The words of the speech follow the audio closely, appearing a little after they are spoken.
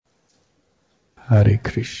Hare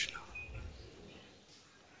Krishna.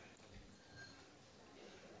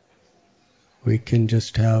 We can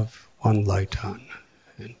just have one light on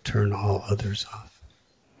and turn all others off.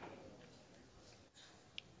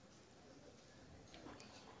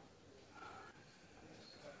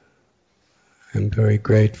 I'm very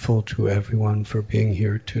grateful to everyone for being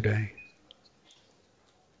here today.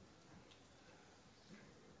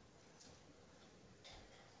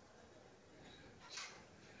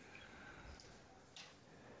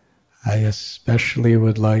 I especially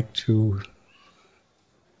would like to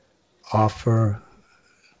offer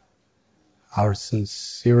our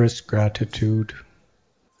sincerest gratitude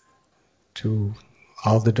to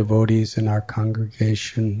all the devotees in our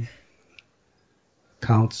congregation,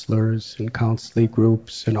 counselors and counseling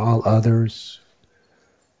groups, and all others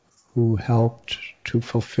who helped to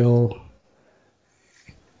fulfill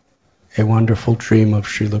a wonderful dream of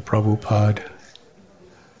Srila Prabhupada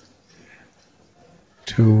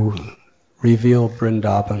to reveal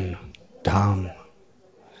Vrindavan Dham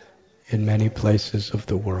in many places of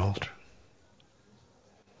the world.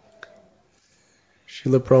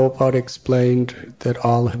 Srila Prabhupada explained that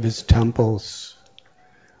all of his temples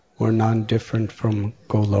were none different from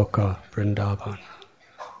Goloka Vrindavan,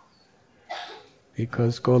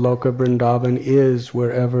 because Goloka Vrindavan is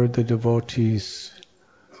wherever the devotees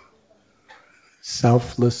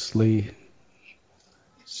selflessly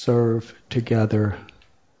serve together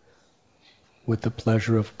with the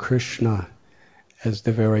pleasure of Krishna as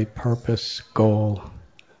the very purpose, goal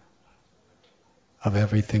of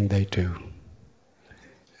everything they do.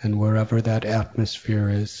 And wherever that atmosphere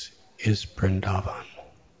is Vrindavan.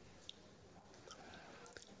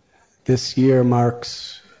 This year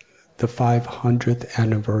marks the 500th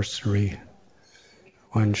anniversary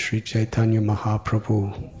when Sri Chaitanya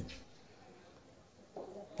Mahaprabhu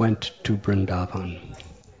went to Vrindavan.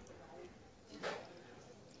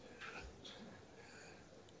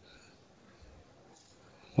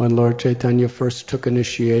 When Lord Chaitanya first took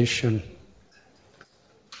initiation,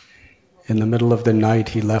 in the middle of the night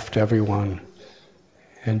he left everyone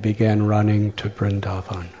and began running to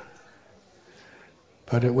Vrindavan.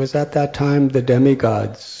 But it was at that time the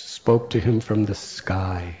demigods spoke to him from the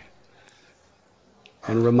sky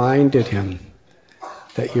and reminded him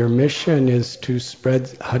that your mission is to spread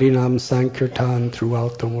Harinam Sankirtan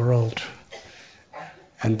throughout the world.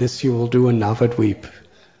 And this you will do in Navadvip.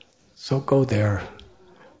 So go there,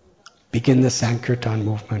 begin the Sankirtan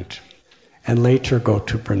movement, and later go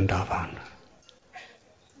to Vrindavan.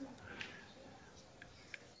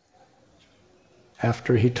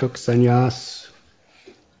 After he took sannyas,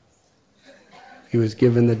 he was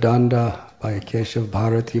given the danda by Keshav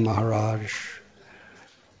Bharati Maharaj.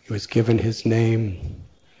 He was given his name,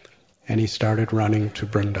 and he started running to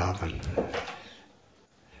Vrindavan.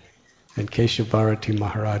 And Keshav Bharati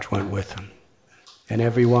Maharaj went with him. And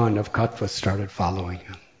everyone of Katva started following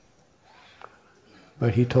him.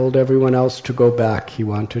 But he told everyone else to go back. He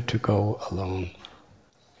wanted to go alone.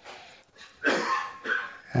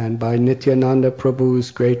 And by Nityananda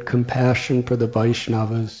Prabhu's great compassion for the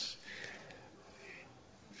Vaishnavas,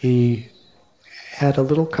 he had a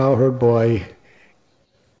little cowherd boy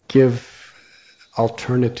give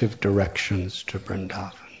alternative directions to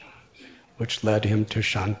Vrindavan, which led him to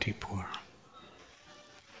Shantipur.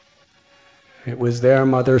 It was there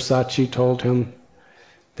Mother Sachi told him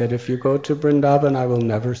that if you go to Vrindavan, I will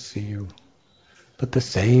never see you. But the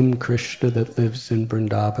same Krishna that lives in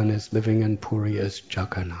Vrindavan is living in Puri as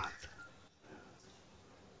Jagannath.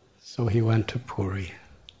 So he went to Puri.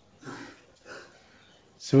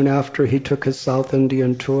 Soon after he took his South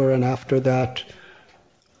Indian tour, and after that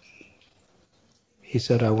he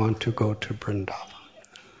said, I want to go to Vrindavan.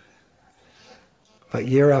 But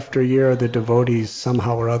year after year the devotees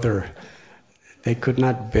somehow or other, they could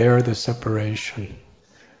not bear the separation.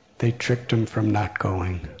 They tricked him from not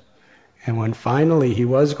going. And when finally he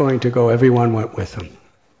was going to go, everyone went with him.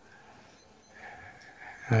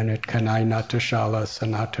 And at Kanai Natashala,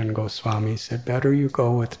 Sanatan Goswami said, better you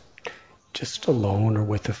go with just alone or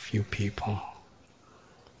with a few people.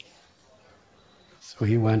 So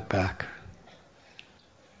he went back.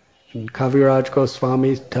 And Kaviraj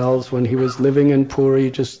Goswami tells when he was living in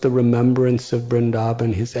Puri, just the remembrance of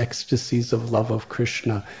Vrindavan, his ecstasies of love of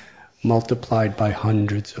Krishna, multiplied by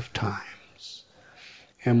hundreds of times.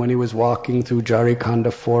 And when he was walking through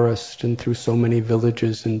Jarikanda forest and through so many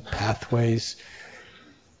villages and pathways,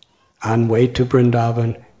 on way to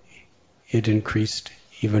Vrindavan, it increased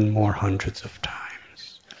even more hundreds of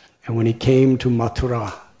times. And when he came to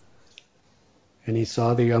Mathura and he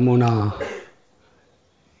saw the Yamuna,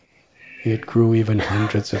 it grew even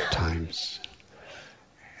hundreds of times.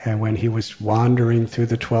 And when he was wandering through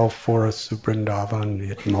the 12 forests of Vrindavan,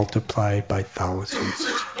 it multiplied by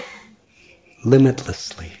thousands,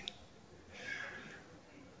 limitlessly.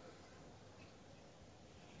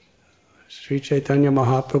 Sri Chaitanya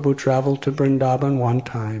Mahaprabhu traveled to Vrindavan one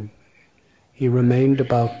time. He remained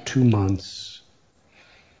about 2 months.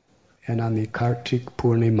 And on the Kartik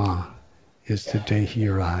Purnima is the day he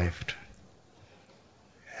arrived.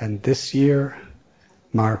 And this year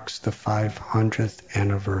marks the 500th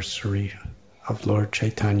anniversary of Lord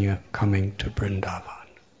Chaitanya coming to Vrindavan.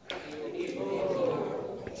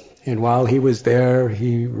 And while he was there,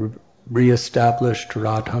 he re-established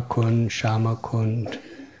Radha Kund, Shama Kund,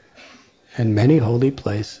 and many holy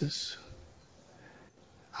places.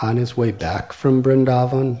 On his way back from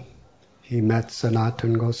Vrindavan, he met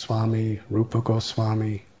Sanatana Goswami, Rupa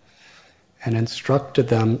Goswami, and instructed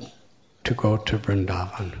them to go to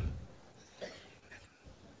Vrindavan.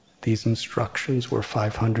 These instructions were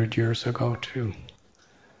 500 years ago too.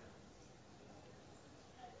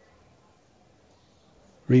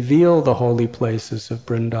 Reveal the holy places of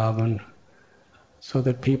Vrindavan so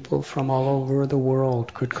that people from all over the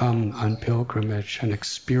world could come on pilgrimage and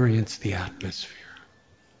experience the atmosphere.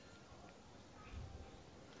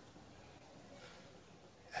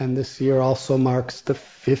 And this year also marks the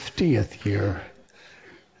 50th year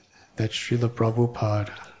that Srila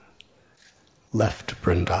Prabhupada left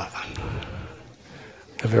Vrindavan.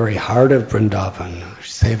 The very heart of Vrindavan,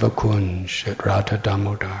 Sevakunj at Radha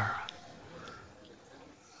Damodar.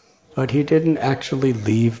 But he didn't actually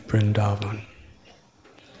leave Vrindavan.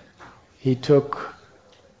 He took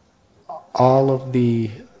all of the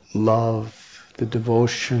love, the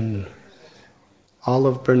devotion, all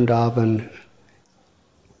of Vrindavan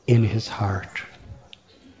in his heart.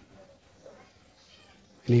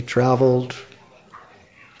 And he traveled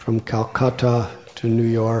from Calcutta to New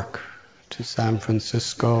York to San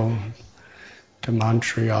Francisco to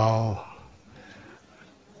Montreal.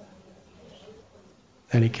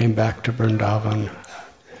 Then he came back to Vrindavan.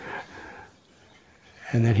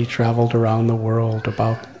 And then he traveled around the world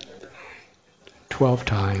about 12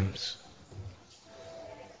 times,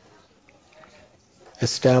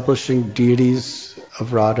 establishing deities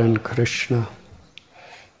of Radha and Krishna,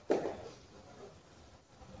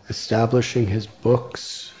 establishing his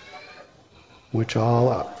books, which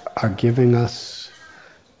all are giving us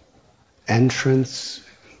entrance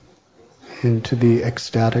into the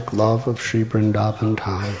ecstatic love of Sri Vrindavan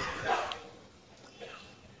Dham.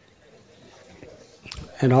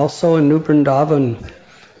 And also in New Vrindavan,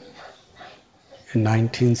 in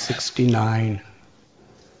 1969,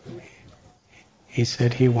 he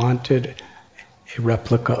said he wanted a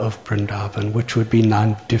replica of Vrindavan, which would be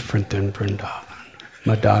non-different than Vrindavan.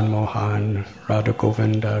 Madan Mohan, Radha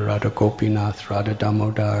Govinda, Radha Gopinath, Radha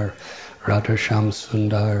Damodar, Radha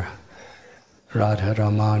Shamsundar, Radha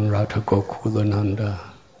Raman, Radha Gokulananda,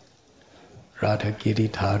 Radha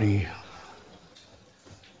Giridhari,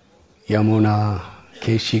 Yamuna,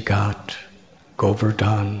 Keshigat,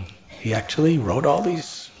 Govardhan. He actually wrote all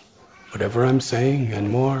these, whatever I'm saying, and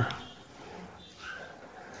more.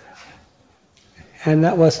 And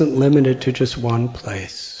that wasn't limited to just one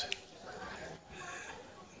place.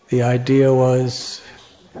 The idea was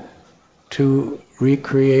to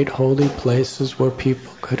recreate holy places where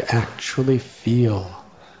people could actually feel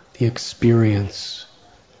the experience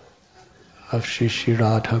of Shri Shri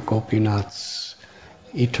Radha Gopinath's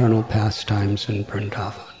eternal pastimes in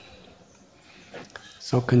Vrindavan.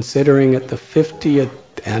 So considering it the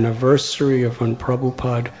 50th anniversary of when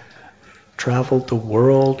Prabhupada traveled the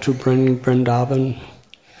world to bring Vrindavan,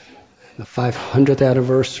 the 500th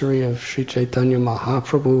anniversary of Sri Chaitanya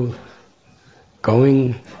Mahaprabhu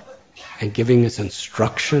going and giving his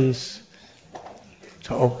instructions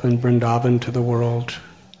to open Vrindavan to the world,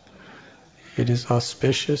 it is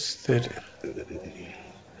auspicious that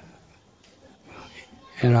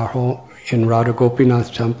in Radha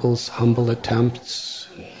Gopinath temple's humble attempts,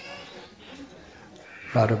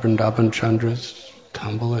 Radha Vrindavan Chandra's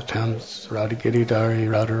humble attempts, Radha Giridhari,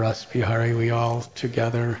 Radha Rasbihari, we all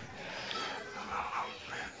together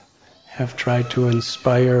have tried to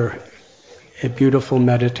inspire a beautiful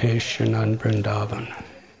meditation on Vrindavan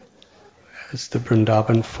as the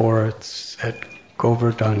Vrindavan forests at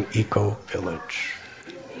Govardhan Eco Village.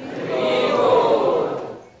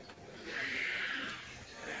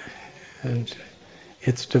 And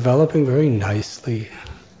it's developing very nicely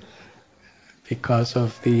because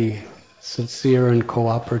of the sincere and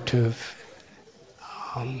cooperative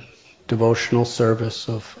devotional service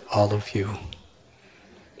of all of you.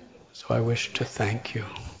 So I wish to thank you.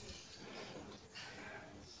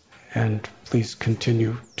 And please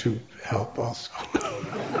continue to help also.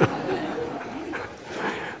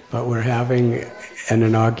 But we're having an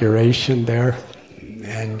inauguration there,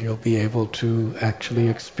 and you'll be able to actually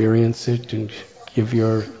experience it and give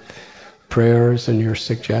your prayers and your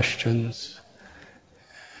suggestions.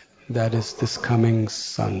 That is this coming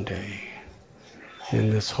Sunday in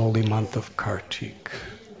this holy month of Kartik.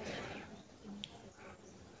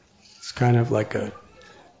 It's kind of like a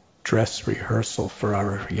dress rehearsal for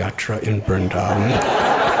our yatra in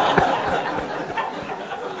Vrindavan.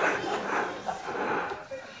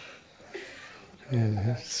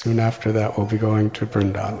 And soon after that, we'll be going to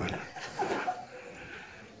Vrindavan.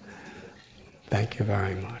 Thank you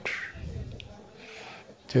very much.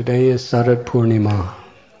 Today is Sarad Purnima.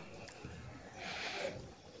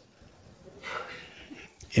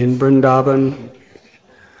 In Vrindavan,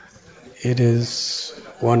 it is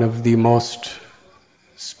one of the most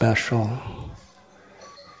special,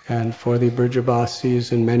 and for the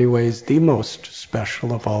Brijavasis, in many ways, the most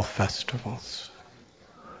special of all festivals.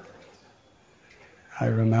 I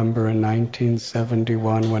remember in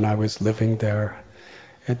 1971 when I was living there.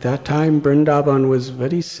 At that time, Vrindavan was a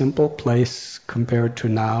very simple place compared to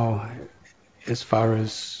now as far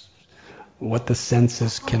as what the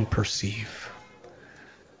senses can perceive.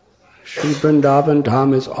 Sri Vrindavan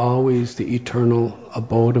Dham is always the eternal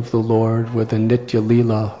abode of the Lord, where the Nitya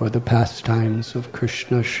Leela, or the pastimes of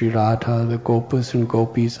Krishna, Sri Radha, the Gopas and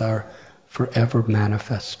Gopis are forever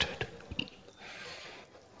manifested.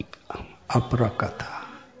 Aparakata,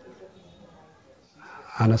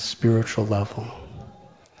 on a spiritual level.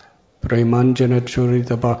 Premanjana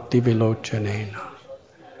churita bhakti vilochanena.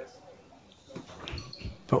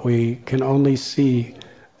 But we can only see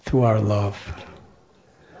through our love,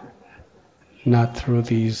 not through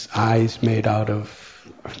these eyes made out of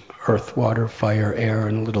earth, water, fire, air,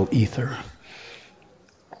 and a little ether.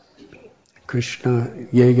 Krishna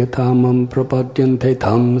yegatamam prapadyante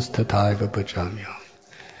tams tathaiva bhajamya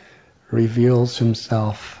reveals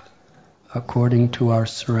himself according to our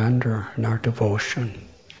surrender and our devotion,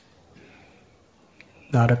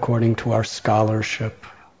 not according to our scholarship.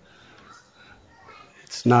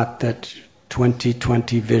 It's not that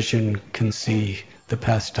 20/20 vision can see the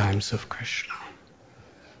pastimes of Krishna.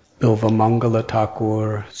 Bilva Mangala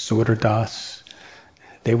Thakur, Surdas,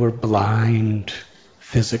 they were blind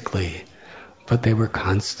physically, but they were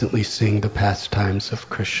constantly seeing the pastimes of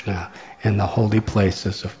Krishna in the holy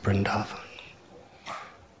places of Vrindavan.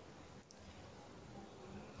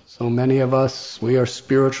 So many of us, we are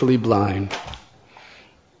spiritually blind,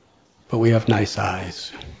 but we have nice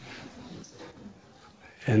eyes.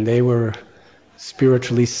 And they were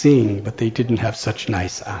spiritually seeing, but they didn't have such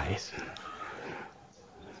nice eyes.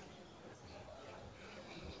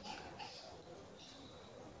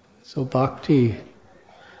 So bhakti,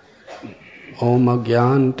 Om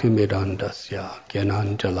Agyan Timidandasya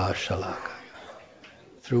Gyananjala Shalakaya.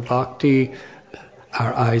 Through bhakti,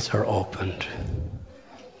 our eyes are opened.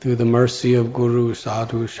 Through the mercy of Guru,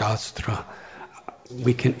 Sadhu, Shastra,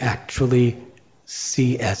 we can actually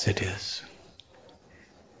see as it is.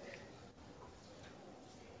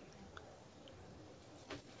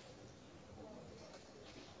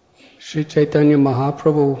 Sri Chaitanya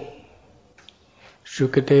Mahaprabhu,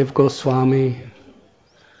 Shukadev Goswami,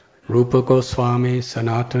 Rupa Goswami,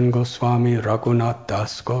 Sanatan Goswami, Raghunath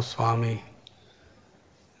Das Goswami.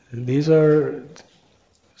 These are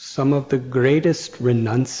some of the greatest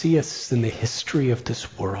renunciates in the history of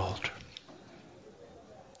this world.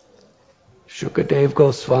 Shukadev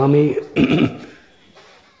Goswami,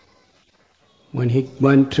 when he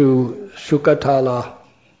went to Shukatala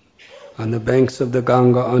on the banks of the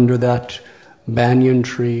Ganga under that banyan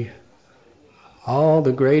tree, all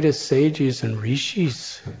the greatest sages and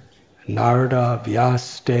rishis, Narada,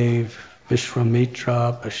 Vyasadeva,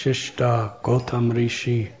 Vishwamitra, Vasishta, Gautam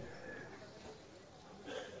Rishi,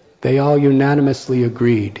 they all unanimously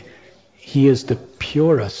agreed he is the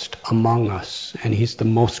purest among us and he's the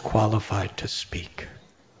most qualified to speak.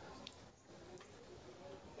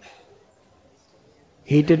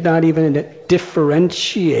 He did not even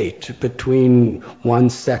differentiate between one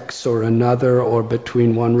sex or another or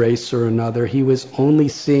between one race or another. He was only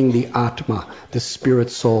seeing the Atma, the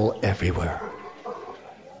spirit soul, everywhere.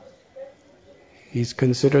 He's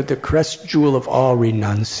considered the crest jewel of all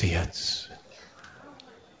renunciates.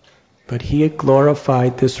 But he had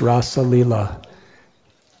glorified this Rasa Lila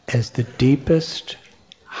as the deepest,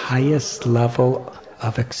 highest level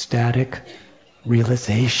of ecstatic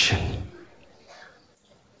realization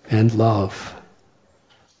and love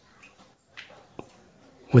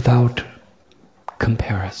without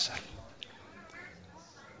comparison.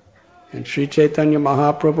 And Sri Chaitanya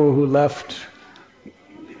Mahaprabhu, who left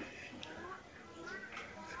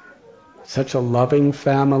such a loving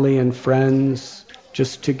family and friends,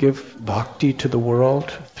 just to give bhakti to the world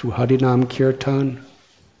through Harinam Kirtan.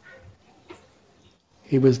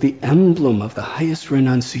 He was the emblem of the highest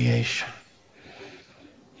renunciation.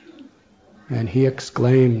 And he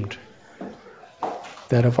exclaimed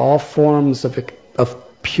that of all forms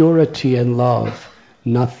of purity and love,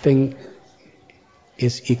 nothing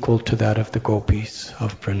is equal to that of the gopis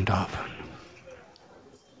of Vrindavan.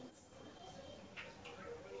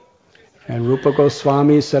 And Rupa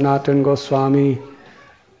Goswami, Sanatana Goswami,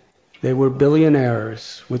 they were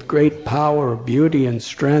billionaires with great power, beauty, and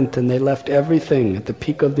strength, and they left everything at the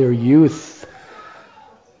peak of their youth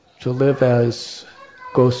to live as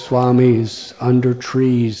Goswamis under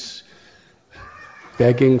trees,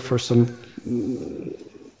 begging for some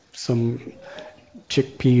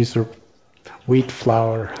chickpeas or wheat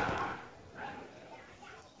flour,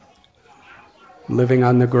 living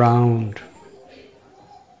on the ground.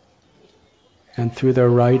 And through their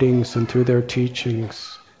writings and through their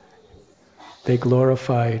teachings, they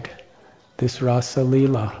glorified this Rasa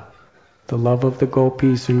Leela, the love of the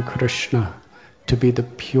gopis and Krishna, to be the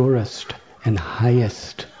purest and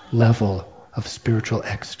highest level of spiritual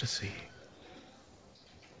ecstasy.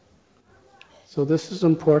 So this is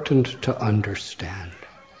important to understand.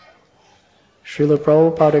 Srila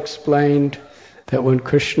Prabhupada explained that when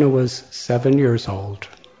Krishna was 7 years old,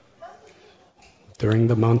 during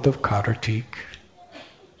the month of Kartik,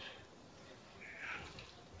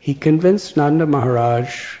 he convinced Nanda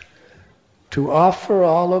Maharaj to offer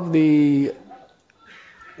all of the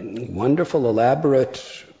wonderful,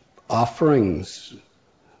 elaborate offerings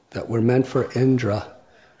that were meant for Indra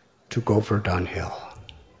to Govardhan Hill.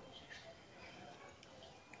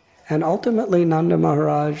 And ultimately, Nanda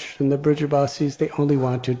Maharaj and the Brijabasis, they only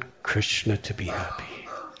wanted Krishna to be happy.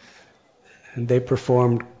 And they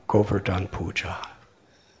performed Govardhan Puja.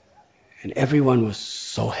 And everyone was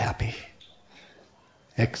so happy,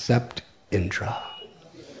 except Indra.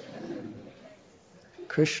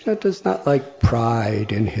 Krishna does not like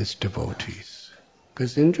pride in his devotees,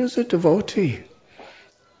 because Indra's a devotee.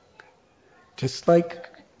 Just like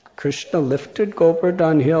Krishna lifted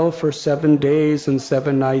Govardhan Hill for 7 days and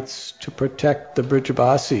 7 nights to protect the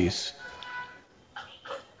Brijabasis,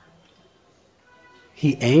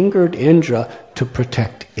 he angered Indra to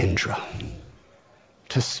protect Indra,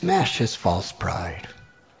 to smash his false pride.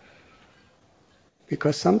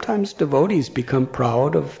 Because sometimes devotees become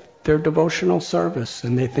proud of their devotional service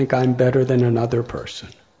and they think I'm better than another person.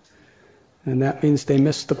 And that means they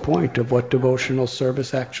miss the point of what devotional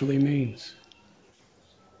service actually means.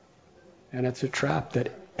 And it's a trap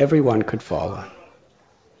that everyone could fall on.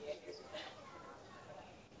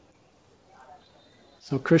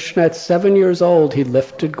 So Krishna, at 7 years old, he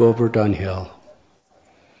lifted Govardhan Hill.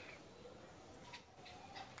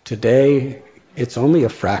 Today, it's only a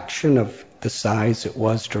fraction of the size it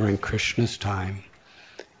was during Krishna's time.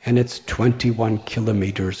 And it's 21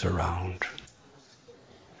 kilometers around.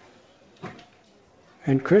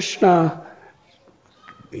 And Krishna,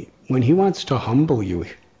 when he wants to humble you,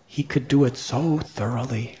 he could do it so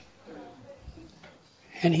thoroughly.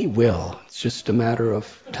 And he will. It's just a matter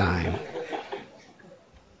of time.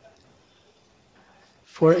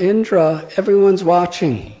 For Indra, everyone's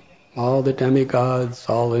watching. All the demigods,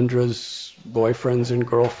 all Indra's boyfriends and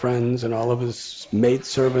girlfriends, and all of his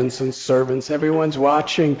maidservants and servants, everyone's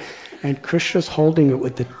watching. And Krishna's holding it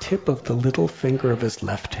with the tip of the little finger of his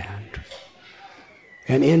left hand.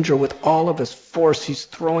 And Indra, with all of his force, he's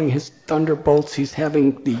throwing his thunderbolts. He's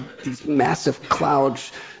having these massive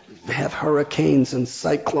clouds have hurricanes and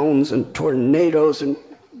cyclones and tornadoes and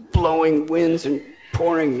blowing winds and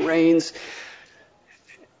pouring rains.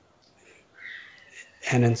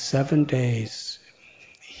 And in 7 days,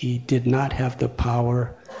 he did not have the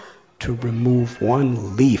power to remove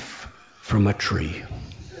one leaf from a tree.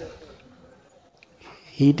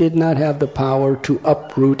 He did not have the power to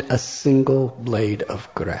uproot a single blade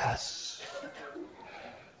of grass.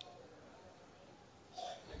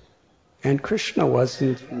 And Krishna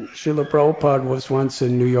wasn't. Srila Prabhupada was once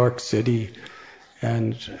in New York City,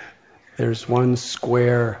 and there's one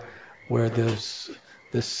square where there's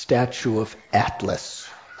this statue of Atlas.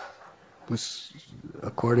 Was,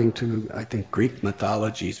 according to, I think, Greek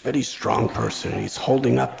mythology, he's a very strong person. He's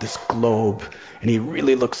holding up this globe, and he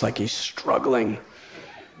really looks like he's struggling.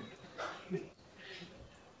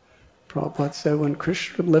 Prabhupada said when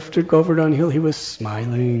Krishna lifted Govardhan Hill, he was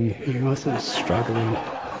smiling. He wasn't struggling.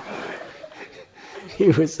 He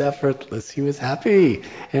was effortless. He was happy.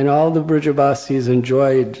 And all the Brijabasis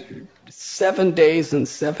enjoyed 7 days and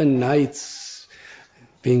 7 nights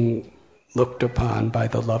being looked upon by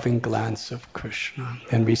the loving glance of Krishna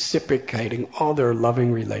and reciprocating all their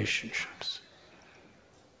loving relationships.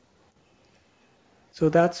 So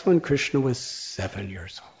that's when Krishna was 7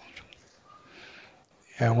 years old.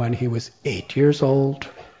 And when he was 8 years old,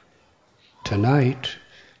 tonight,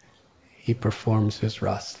 he performs his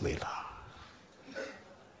Ras Leela.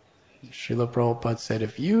 Srila Prabhupada said,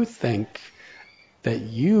 if you think that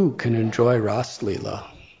you can enjoy Ras Leela,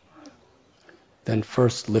 then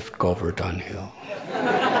first lift Govardhan Hill.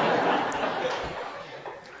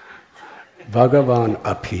 Bhagavan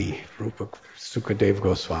Api, Rupa Sukadeva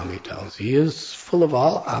Goswami tells, he is full of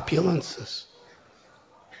all opulences.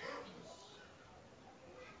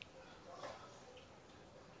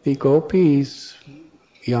 The gopis,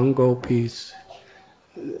 young gopis,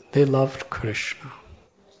 they loved Krishna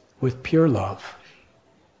with pure love.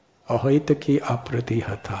 Ahoitaki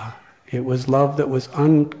apratihata. It was love that was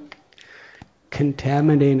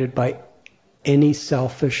uncontaminated by any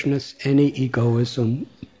selfishness, any egoism.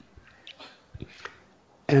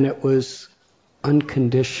 And it was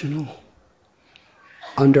unconditional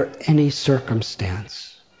under any circumstance.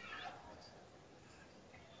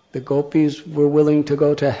 The gopis were willing to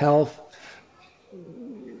go to hell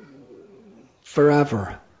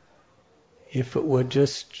forever if it would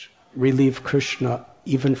just relieve Krishna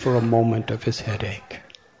even for a moment of his headache.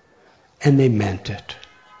 And they meant it.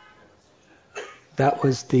 That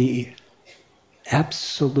was the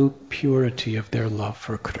absolute purity of their love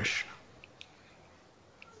for Krishna.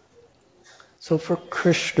 So for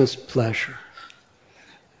Krishna's pleasure,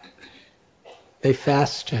 they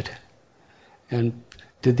fasted and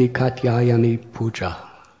did the Katyayani Puja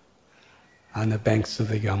on the banks of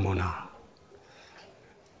the Yamuna.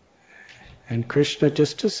 And Krishna,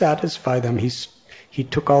 just to satisfy them, he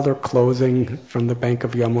took all their clothing from the bank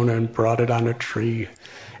of Yamuna and brought it on a tree.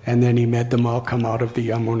 And then he made them all come out of the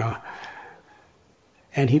Yamuna.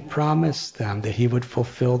 And he promised them that he would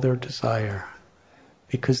fulfill their desire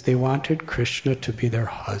because they wanted Krishna to be their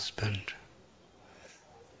husband.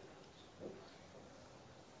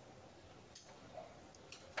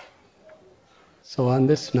 So on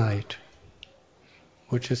this night,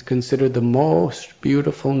 which is considered the most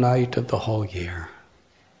beautiful night of the whole year,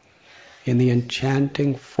 in the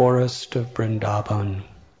enchanting forest of Vrindavan,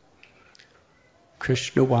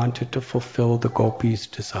 Krishna wanted to fulfill the gopis'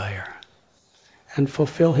 desire and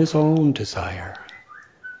fulfill his own desire.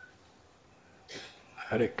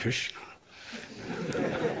 Hare Krishna.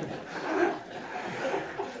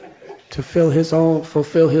 To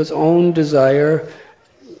fulfill his own desire,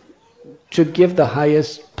 to give the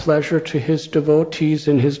highest pleasure to his devotees,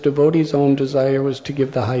 and his devotees' own desire was to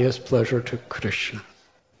give the highest pleasure to Krishna.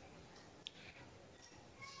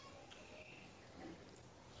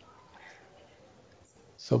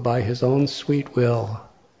 So by his own sweet will,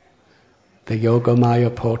 the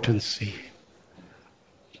Yogamaya potency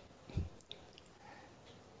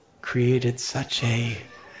created such a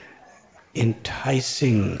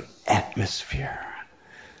enticing atmosphere.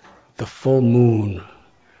 The full moon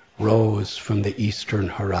rose from the eastern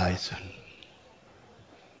horizon.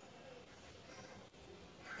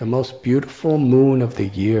 The most beautiful moon of the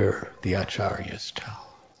year, the acharyas tell.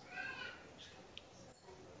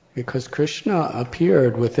 Because Krishna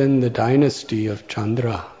appeared within the dynasty of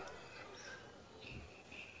Chandra.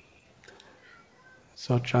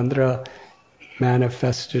 So Chandra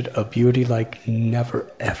manifested a beauty like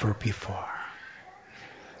never ever before.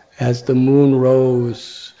 As the moon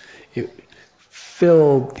rose, it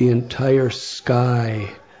filled the entire sky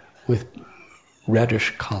with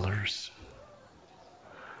reddish colors.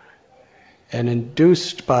 And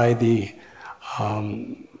induced by the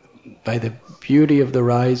beauty of the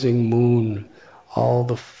rising moon, all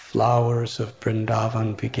the flowers of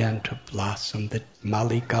Vrindavan began to blossom. The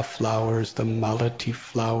malika flowers, the malati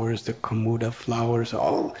flowers, the kumuda flowers,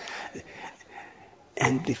 all.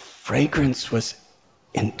 And the fragrance was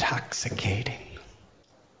intoxicating.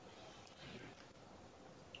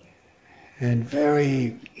 And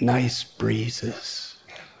very nice breezes.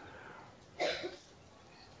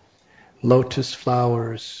 Lotus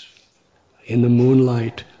flowers in the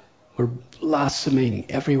moonlight were blossoming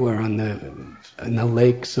everywhere in the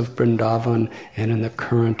lakes of Vrindavan and in the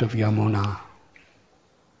current of Yamuna.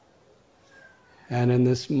 And in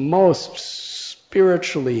this most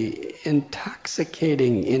spiritually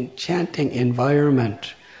intoxicating, enchanting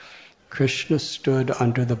environment, Krishna stood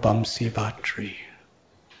under the Bamsivat tree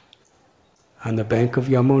on the bank of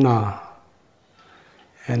Yamuna,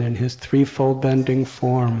 and in his threefold bending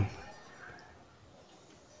form,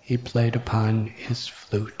 he played upon his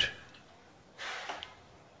flute.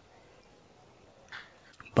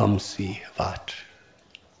 Bamsivat.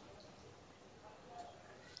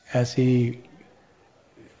 as he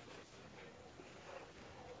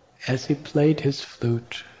played his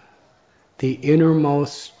flute, the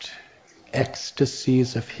innermost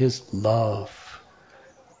ecstasies of his love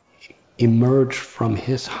emerged from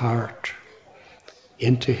his heart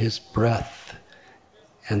into his breath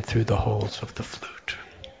and through the holes of the flute.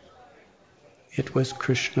 It was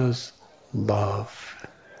Krishna's love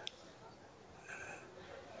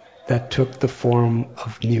that took the form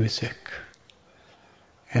of music,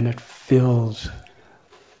 and it filled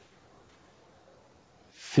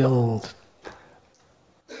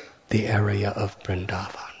the area of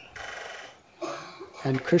Vrindavan.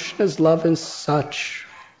 And Krishna's love is such.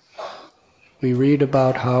 We read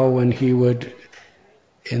about how when he would,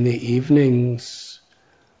 in the evenings,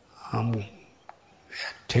 at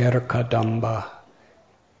Terkadamba,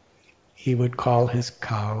 he would call his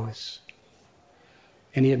cows.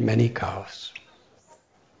 And he had many cows.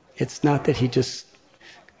 It's not that he just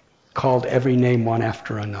called every name one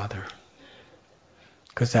after another,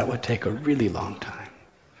 because that would take a really long time.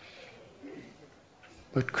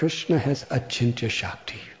 But Krishna has Achintya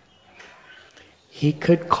Shakti. He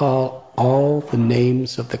could call all the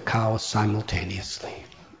names of the cows simultaneously.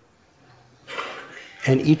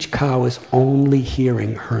 And each cow is only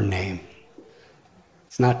hearing her name.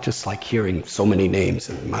 It's not just like hearing so many names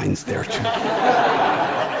and mine's there too.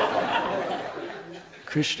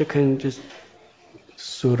 Krishna can just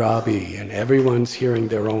Surabhi and everyone's hearing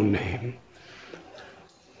their own name.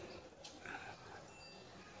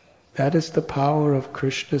 That is the power of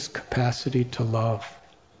Krishna's capacity to love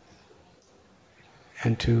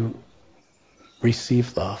and to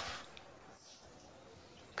receive love.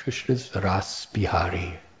 Krishna's Ras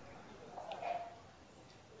Bihari.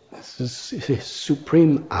 This is his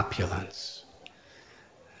supreme opulence.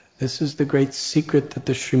 This is the great secret that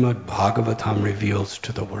the Srimad Bhagavatam reveals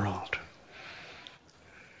to the world.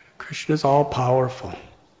 Krishna is all powerful.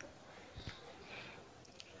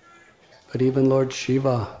 But even Lord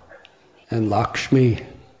Shiva and Lakshmi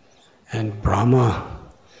and Brahma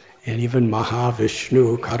and even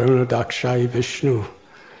Mahavishnu, Karunadakshayi Vishnu,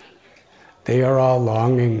 they are all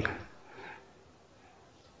longing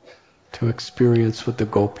to experience what the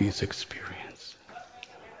gopis experience.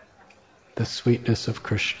 The sweetness of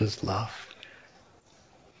Krishna's love.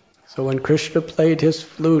 So when Krishna played his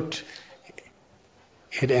flute,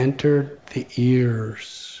 it entered the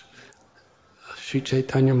ears. Sri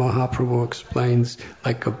Chaitanya Mahaprabhu explains,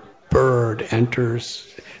 like a bird enters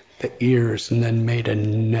the ears and then made a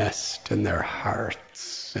nest in their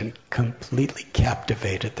hearts and completely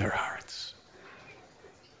captivated their hearts.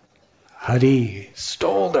 Hari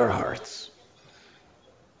stole their hearts.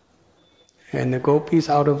 And the gopis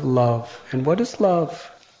out of love. And what is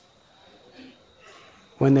love?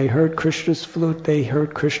 When they heard Krishna's flute, they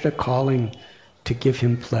heard Krishna calling to give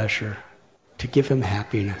him pleasure, to give him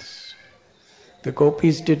happiness. The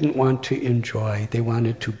gopis didn't want to enjoy, they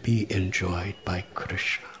wanted to be enjoyed by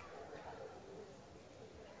Krishna.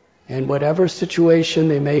 And whatever situation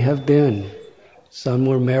they may have been, some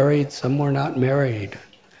were married, some were not married,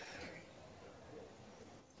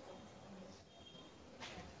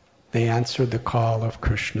 they answered the call of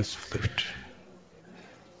Krishna's flute.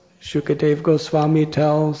 Shukadev Goswami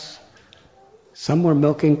tells, some were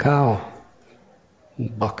milking cow,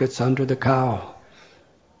 buckets under the cow.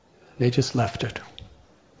 They just left it.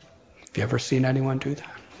 Have you ever seen anyone do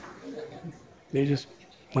that? They just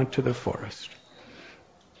went to the forest.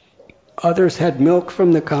 Others had milk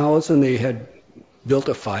from the cows and they had built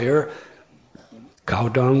a fire, cow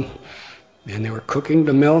dung, and they were cooking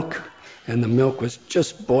the milk, and the milk was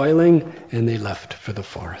just boiling, and they left for the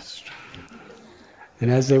forest. And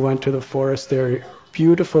as they went to the forest, their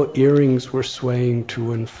beautiful earrings were swaying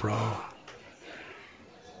to and fro.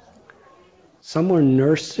 Some were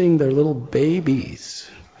nursing their little babies,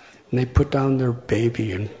 and they put down their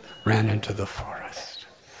baby and ran into the forest.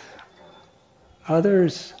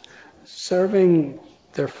 Others serving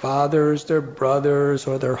their fathers, their brothers,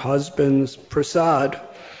 or their husbands prasad.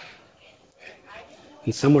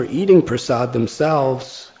 And some were eating prasad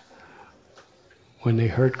themselves when they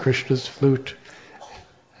heard Krishna's flute.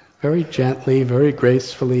 Very gently, very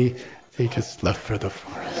gracefully, they just left for the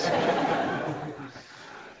forest.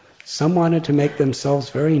 Some wanted to make themselves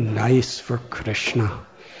very nice for Krishna.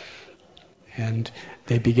 And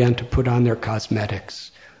they began to put on their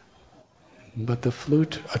cosmetics. But the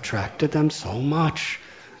flute attracted them so much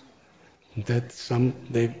that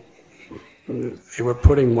they were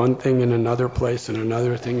putting one thing in another place and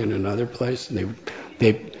another thing in another place, and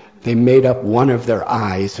they made up one of their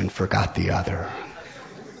eyes and forgot the other.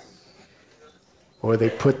 Or they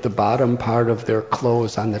put the bottom part of their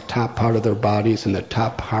clothes on the top part of their bodies and the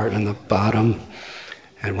top part on the bottom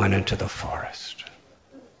and went into the forest.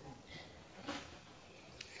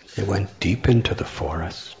 They went deep into the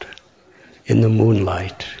forest in the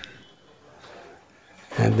moonlight.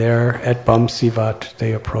 And there at Bamsivat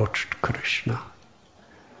they approached Krishna.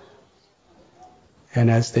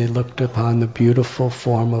 And as they looked upon the beautiful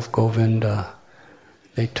form of Govinda,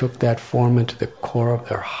 they took that form into the core of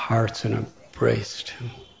their hearts and embraced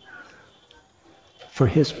him for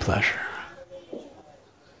his pleasure.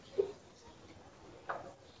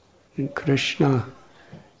 And Krishna,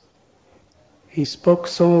 he spoke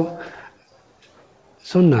so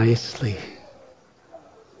nicely.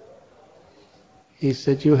 He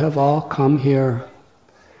said, you have all come here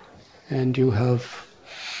and you have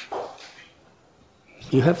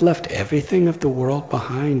left everything of the world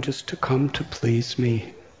behind just to come to please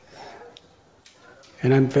me.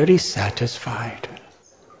 And I'm very satisfied.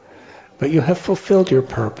 But you have fulfilled your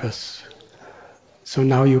purpose. So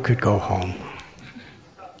now you could go home.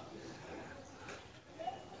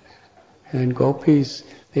 And gopis,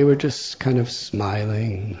 they were just kind of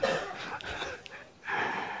smiling.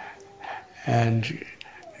 And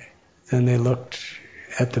then they looked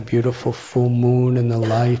at the beautiful full moon and the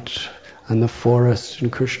light on the forest,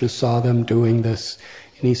 and Krishna saw them doing this.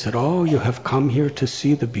 And he said, oh, you have come here to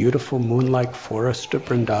see the beautiful moon-like forest of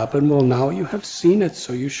Vrindavan. Well, now you have seen it,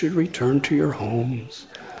 so you should return to your homes.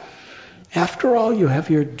 After all, you have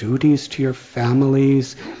your duties to your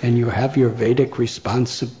families, and you have your Vedic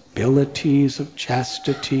responsibilities of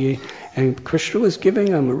chastity. And Krishna was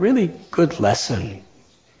giving them a really good lesson.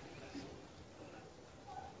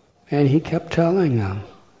 And he kept telling them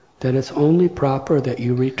that it's only proper that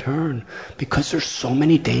you return, because there's so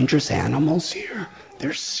many dangerous animals here.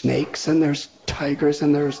 There's snakes and there's tigers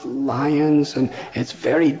and there's lions, and it's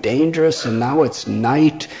very dangerous. And now it's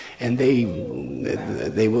night, and they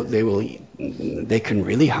can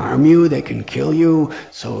really harm you. They can kill you.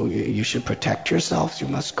 So you should protect yourselves. You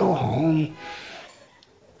must go home.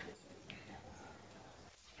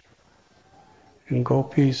 And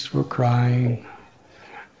gopis were crying,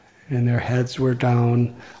 and their heads were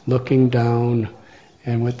down, looking down,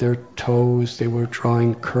 and with their toes they were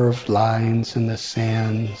drawing curved lines in the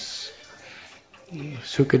sands.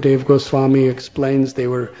 Sukadeva Goswami explains they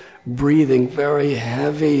were breathing very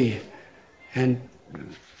heavy, and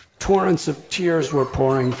torrents of tears were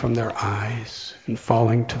pouring from their eyes and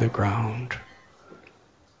falling to the ground.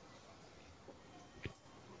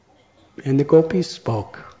 And the gopis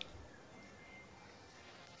spoke.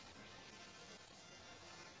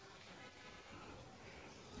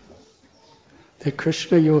 That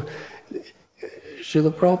Krishna,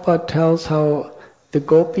 Srila Prabhupada tells how the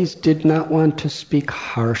gopis did not want to speak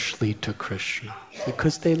harshly to Krishna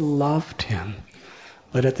because they loved him.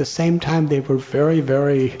 But at the same time, they were very,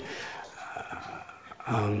 very,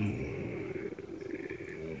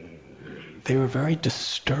 they were very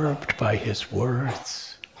disturbed by his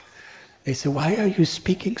words. They said, why are you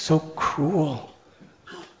speaking so cruel?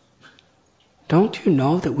 Don't you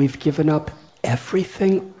know that we've given up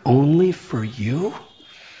everything only for you?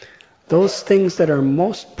 Those things that are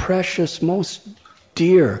most precious, most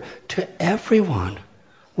dear to everyone.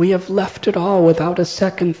 We have left it all without a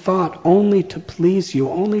second thought, only to please you,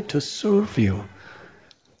 only to serve you.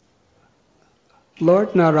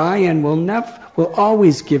 Lord Narayan will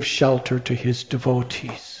always give shelter to his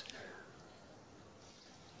devotees.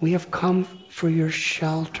 We have come for your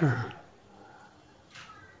shelter.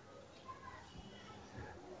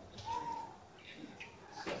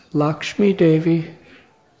 Lakshmi Devi,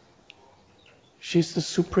 she's the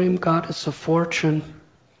supreme goddess of fortune.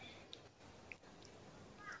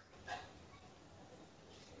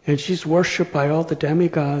 And she's worshipped by all the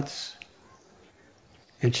demigods.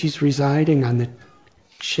 And she's residing on the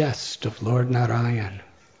chest of Lord Narayan.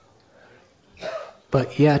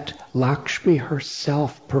 But yet, Lakshmi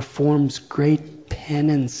herself performs great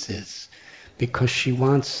penances because she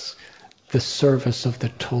wants the service of the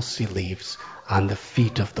tulsi leaves on the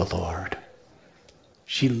feet of the Lord.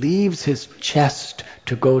 She leaves his chest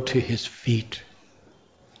to go to his feet.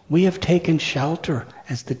 We have taken shelter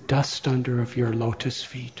as the dust under of your lotus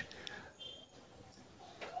feet.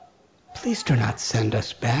 Please do not send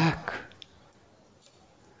us back.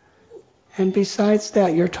 And besides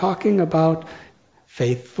that, you're talking about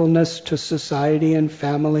faithfulness to society and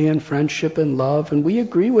family and friendship and love, and we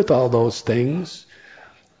agree with all those things.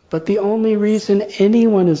 But the only reason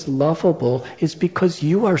anyone is lovable is because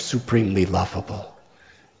you are supremely lovable.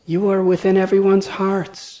 You are within everyone's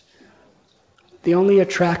hearts. The only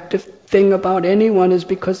attractive thing about anyone is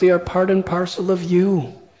because they are part and parcel of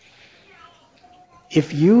you.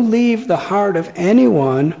 If you leave the heart of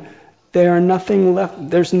anyone, there's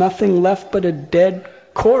nothing left but a dead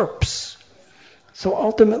corpse. So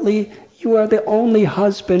ultimately, you are the only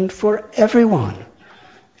husband for everyone.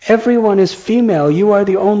 Everyone is female. You are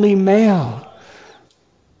the only male.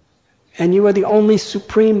 And you are the only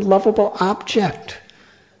supreme lovable object.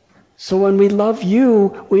 So when we love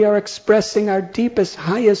you, we are expressing our deepest,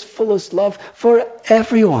 highest, fullest love for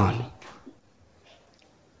everyone.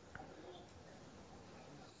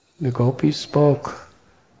 The gopis spoke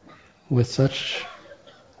with such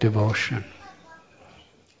devotion.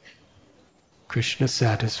 Krishna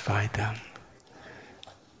satisfied them.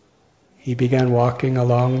 He began walking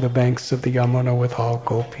along the banks of the Yamuna with all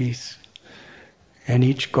gopis. And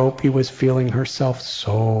each gopi was feeling herself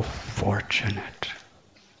so fortunate.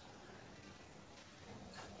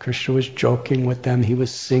 Krishna was joking with them, he was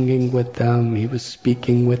singing with them, he was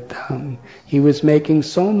speaking with them. He was making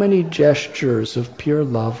so many gestures of pure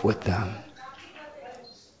love with them.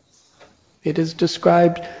 It is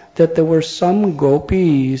described that there were some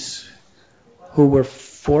gopis who were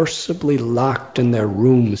forcibly locked in their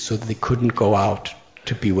rooms so that they couldn't go out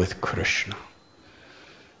to be with Krishna.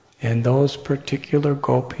 And those particular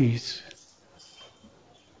gopis,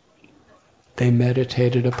 they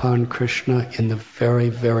meditated upon Krishna in the very,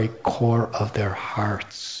 very core of their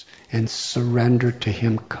hearts and surrendered to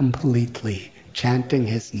him completely, chanting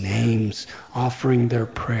his names, offering their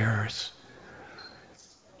prayers.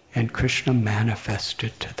 And Krishna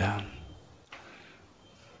manifested to them.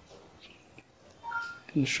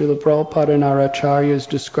 And Srila Prabhupada and our acharyas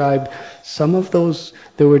describe some of those.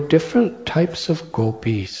 There were different types of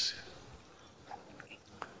gopis.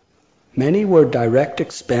 Many were direct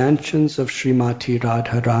expansions of Srimati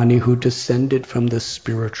Radharani who descended from the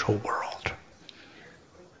spiritual world.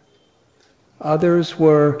 Others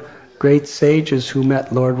were great sages who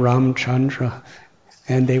met Lord Ramchandra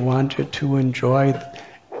and they wanted to enjoy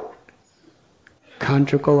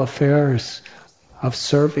conjugal affairs of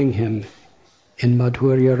serving him in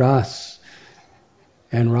Madhurya Ras.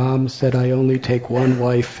 And Ram said, I only take one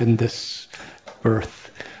wife in this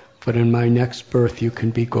birth, but in my next birth you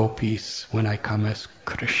can be gopis when I come as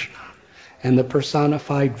Krishna. And the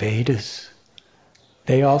personified Vedas,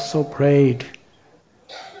 they also prayed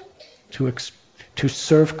to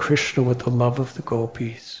serve Krishna with the love of the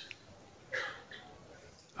gopis.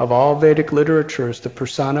 Of all Vedic literatures, the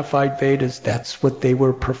personified Vedas, that's what they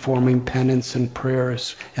were performing penance and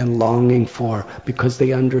prayers and longing for, because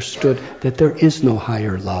they understood that there is no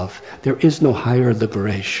higher love, there is no higher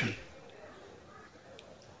liberation.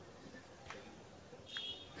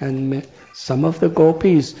 And some of the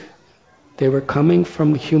gopis, they were coming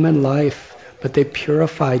from human life, but they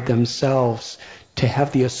purified themselves to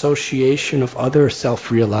have the association of other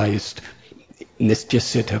self-realized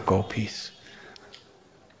Nityasiddha gopis.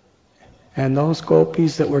 And those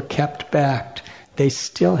gopis that were kept back, they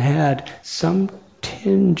still had some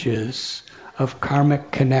tinges of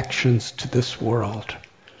karmic connections to this world.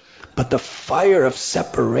 But the fire of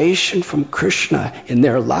separation from Krishna in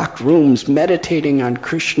their locked rooms, meditating on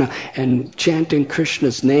Krishna and chanting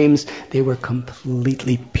Krishna's names, they were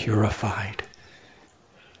completely purified.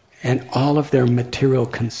 And all of their material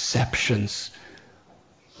conceptions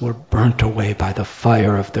were burnt away by the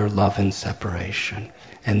fire of their love and separation.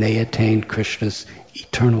 And they attained Krishna's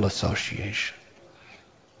eternal association.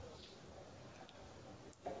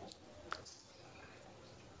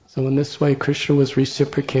 So in this way, Krishna was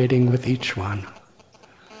reciprocating with each one.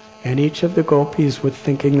 And each of the gopis were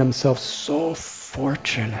thinking themselves so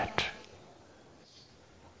fortunate.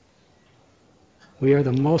 We are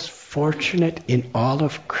the most fortunate in all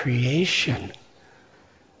of creation.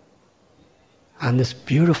 On this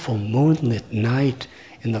beautiful moonlit night,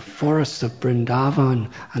 in the forests of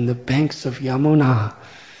Vrindavan, on the banks of Yamuna,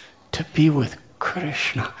 to be with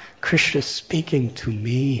Krishna. Krishna speaking to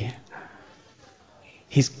me.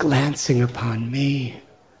 He's glancing upon me.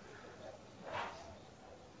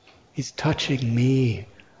 He's touching me.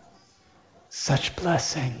 Such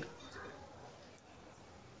blessing.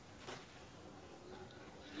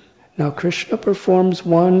 Now Krishna performs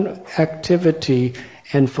one activity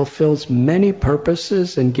and fulfills many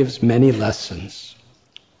purposes and gives many lessons.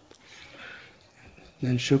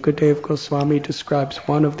 And Shukadev Goswami describes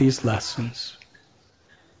one of these lessons.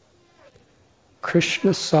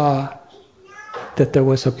 Krishna saw that there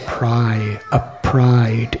was a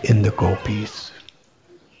pride in the gopis.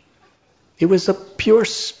 It was a pure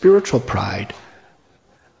spiritual pride.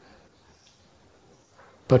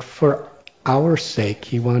 But for our sake,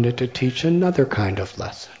 he wanted to teach another kind of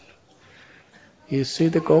lesson. You see,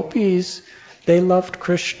 the gopis, They loved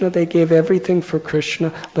Krishna, they gave everything for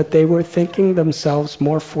Krishna, but they were thinking themselves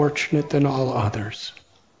more fortunate than all others.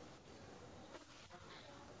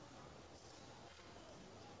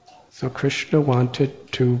 So Krishna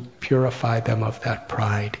wanted to purify them of that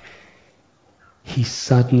pride. He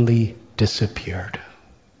suddenly disappeared.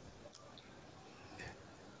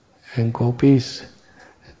 And gopis,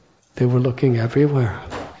 they were looking everywhere,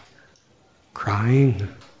 crying.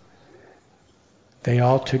 They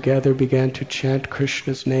all together began to chant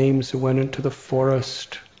Krishna's names and went into the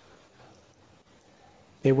forest.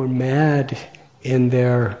 They were mad in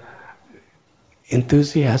their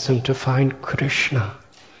enthusiasm to find Krishna.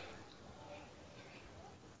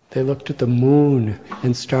 They looked at the moon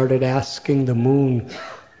and started asking the moon,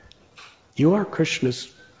 "You are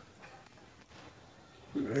Krishna's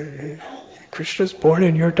born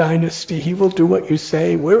in your dynasty. He will do what you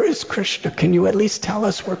say. Where is Krishna? Can you at least tell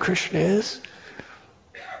us where Krishna is?"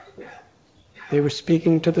 They were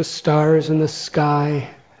speaking to the stars in the sky.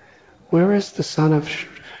 Where is the son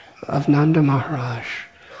of Nanda Maharaj?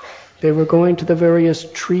 They were going to the various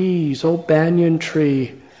trees, O banyan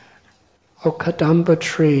tree, O kadamba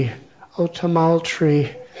tree, O tamal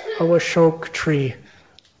tree, O ashok tree.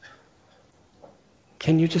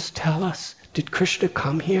 Can you just tell us, did Krishna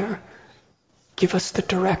come here? Give us the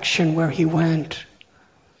direction where he went.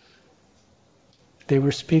 They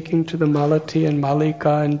were speaking to the Malati and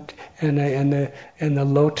Malika and the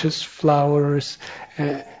lotus flowers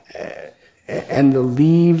and the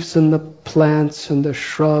leaves and the plants and the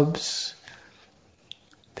shrubs.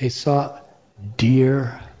 They saw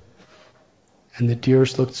deer, and the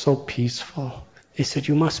deers looked so peaceful. They said,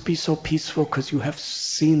 "You must be so peaceful because you have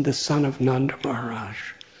seen the son of Nanda Maharaj.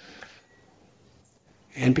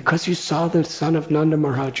 And because you saw the son of Nanda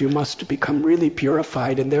Maharaj, you must have become really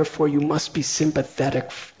purified, and therefore you must be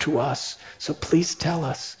sympathetic to us. So please tell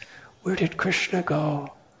us, where did Krishna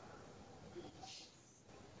go?"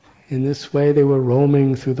 In this way they were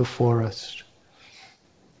roaming through the forest.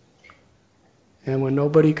 And when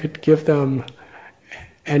nobody could give them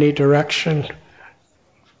any direction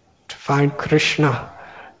to find Krishna,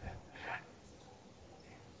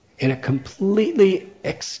 in a completely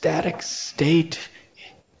ecstatic state,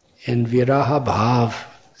 in viraha bhav,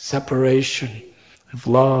 separation of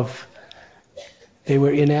love, they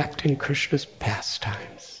were enacting Krishna's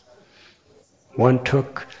pastimes. One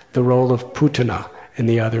took the role of Putana, and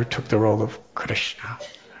the other took the role of Krishna.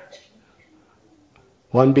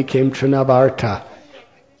 One became Trinavarta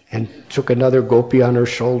and took another gopi on her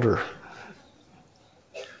shoulder.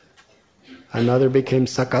 Another became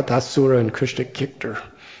Sakatasura and Krishna kicked her.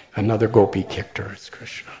 Another gopi kicked her as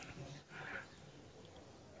Krishna.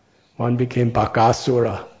 One became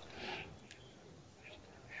Bakasura.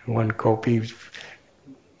 One gopi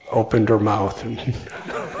opened her mouth and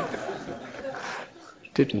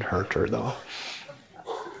didn't hurt her though.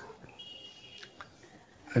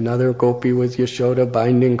 Another gopi was Yashoda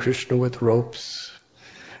binding Krishna with ropes.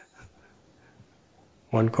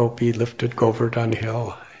 One gopi lifted Govardhan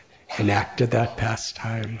hill, enacted that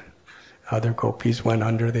pastime. Other gopis went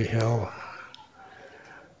under the hill.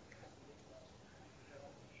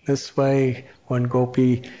 This way, one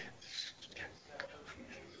gopi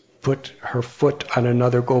put her foot on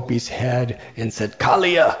another gopi's head and said,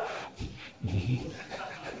 "Kaliya,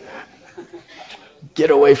 get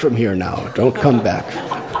away from here now. Don't come back."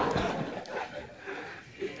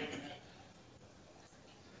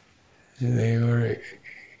 They were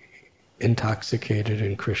intoxicated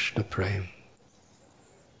in Krishna Prem.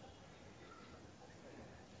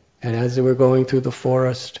 And as they were going through the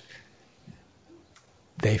forest,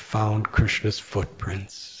 they found Krishna's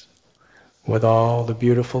footprints with all the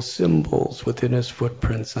beautiful symbols within his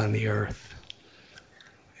footprints on the earth.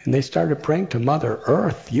 And they started praying to Mother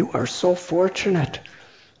Earth, "You are so fortunate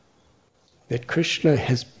that Krishna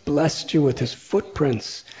has blessed you with his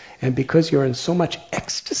footprints, and because you're in so much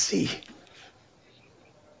ecstasy,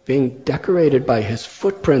 being decorated by his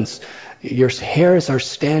footprints, your hairs are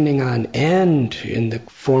standing on end in the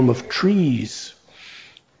form of trees."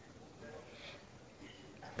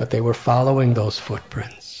 But they were following those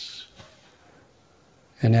footprints.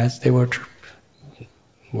 And as they were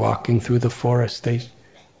walking through the forest, they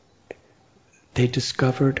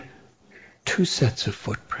discovered two sets of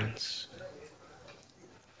footprints.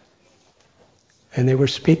 And they were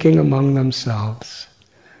speaking among themselves.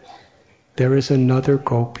 There is another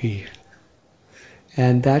gopi.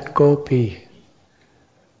 And that gopi,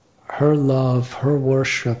 her love, her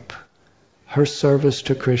worship, her service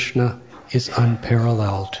to Krishna is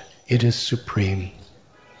unparalleled. It is supreme.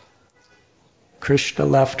 Krishna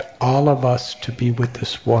left all of us to be with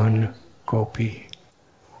this one gopi.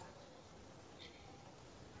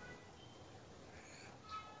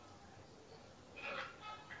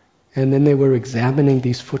 And then they were examining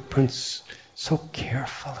these footprints so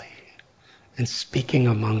carefully and speaking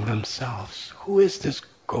among themselves. Who is this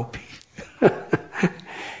gopi?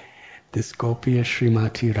 This gopi is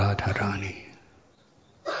Srimati Radharani.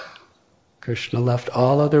 Krishna left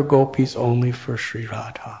all other gopis only for Sri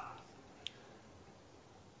Radha.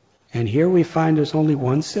 And here we find there's only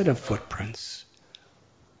one set of footprints.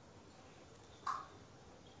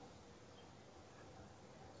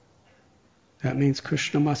 That means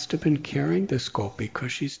Krishna must have been carrying this gopi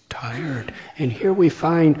because she's tired. And here we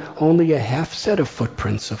find only a half set of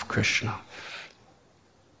footprints of Krishna.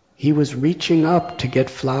 He was reaching up to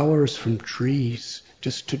get flowers from trees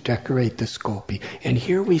just to decorate this gopi. And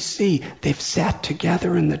here we see they've sat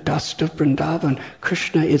together in the dust of Vrindavan.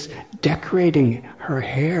 Krishna is decorating her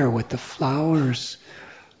hair with the flowers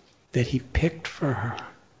that he picked for her.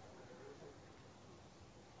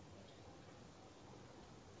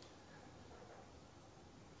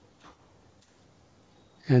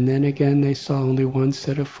 And then again they saw only one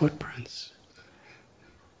set of footprints.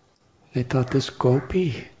 They thought, this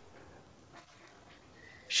gopi,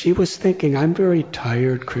 she was thinking, I'm very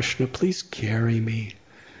tired, Krishna, please carry me.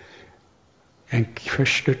 And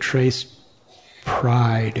Krishna traced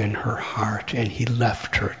pride in her heart, and he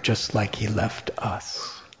left her just like he left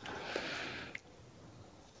us.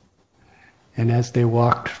 And as they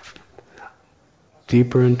walked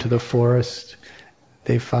deeper into the forest,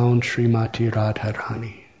 they found Srimati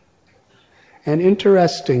Radharani. And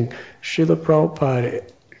interesting, Srila Prabhupada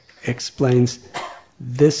explains,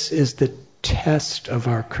 this is the test of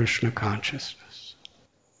our Krishna consciousness.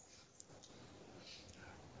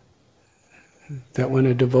 That when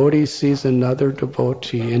a devotee sees another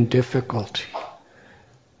devotee in difficulty,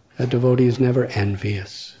 a devotee is never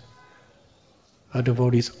envious. A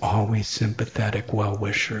devotee is always sympathetic,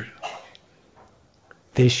 well-wisher.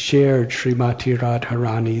 They shared Srimati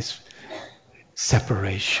Radharani's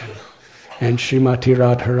separation, and Srimati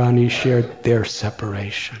Radharani shared their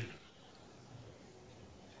separation.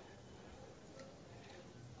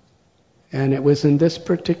 And it was in this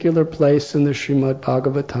particular place in the Srimad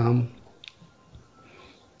Bhagavatam,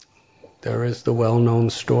 there is the well-known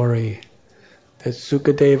story that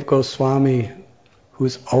Sukadeva Goswami,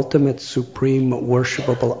 whose ultimate supreme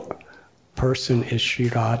worshipable person is Sri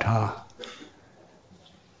Radha,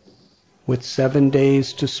 with 7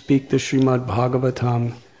 days to speak the Srimad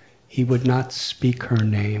Bhagavatam, he would not speak her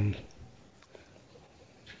name.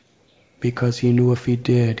 Because he knew if he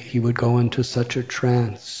did, he would go into such a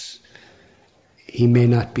trance, he may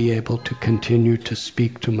not be able to continue to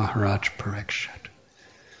speak to Maharaj Parikshit.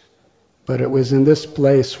 But it was in this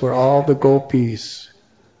place where all the gopis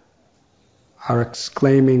are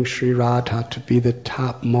exclaiming Sri Radha to be the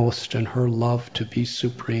topmost and her love to be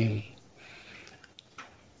supreme.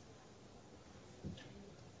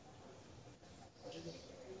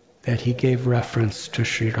 That he gave reference to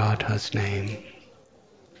Sri Radha's name.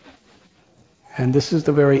 And this is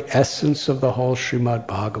the very essence of the whole Srimad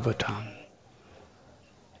Bhagavatam.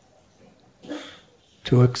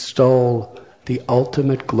 To extol the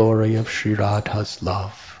ultimate glory of Sri Radha's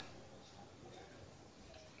love.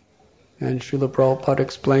 And Srila Prabhupada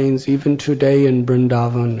explains, even today in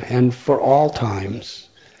Vrindavan and for all times,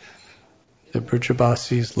 the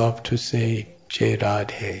Brajavasis love to say Jai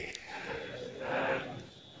Radhe.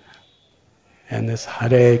 And this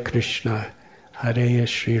Hare Krishna, Hare is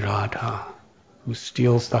Sri Radha, who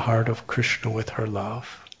steals the heart of Krishna with her love.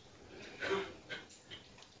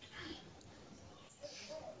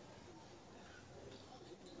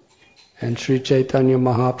 And Sri Chaitanya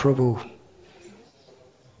Mahaprabhu,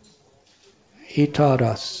 he taught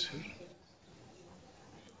us,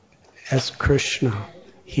 as Krishna,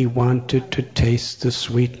 he wanted to taste the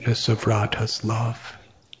sweetness of Radha's love.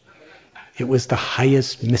 It was the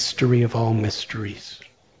highest mystery of all mysteries.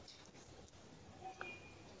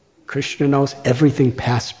 Krishna knows everything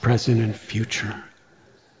past, present, and future.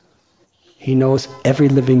 He knows every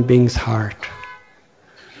living being's heart.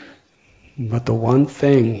 But the one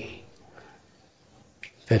thing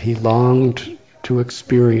that he longed to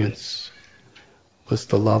experience was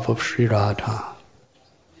the love of Sri Radha.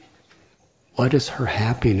 What is her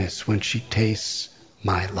happiness when she tastes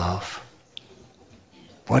my love?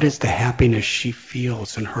 What is the happiness she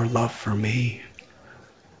feels in her love for me?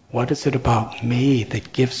 What is it about me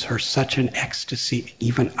that gives her such an ecstasy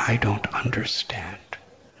even I don't understand?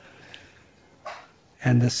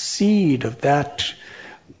 And the seed of that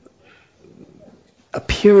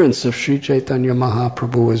appearance of Sri Chaitanya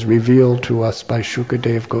Mahaprabhu is revealed to us by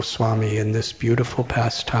Shukadeva Goswami in this beautiful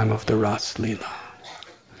pastime of the Ras Leela.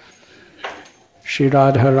 Sri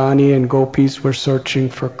Radharani and gopis were searching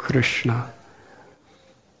for Krishna.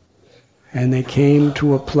 And they came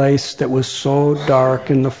to a place that was so dark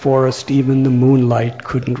in the forest, even the moonlight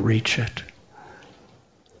couldn't reach it.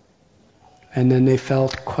 And then they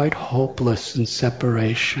felt quite hopeless in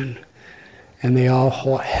separation. And they all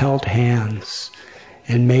held hands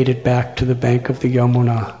and made it back to the bank of the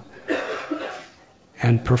Yamuna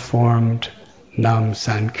and performed Nam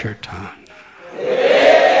Sankirtan.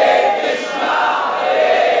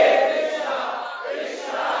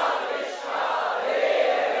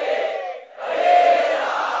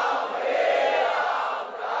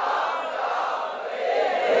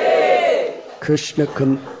 Krishna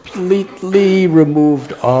completely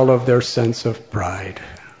removed all of their sense of pride.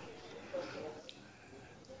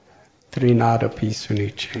 Trinadapi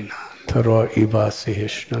sunichena, taro iva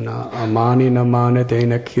sihishnana, amani namana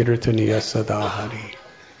dena kirtaniya sadahari.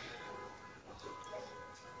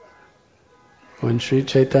 When Sri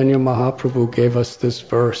Chaitanya Mahaprabhu gave us this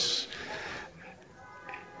verse,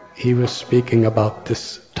 he was speaking about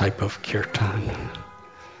this type of kirtan.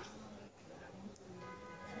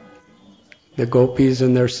 The gopis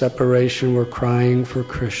in their separation were crying for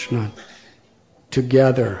Krishna.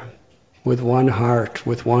 Together, with one heart,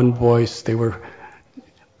 with one voice, they were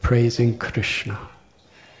praising Krishna.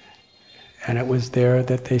 And it was there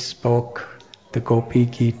that they spoke the Gopi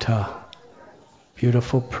Gita,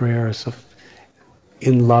 beautiful prayers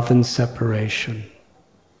in love and separation.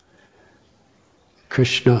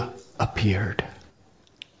 Krishna appeared.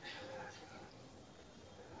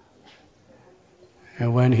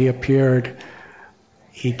 And when he appeared,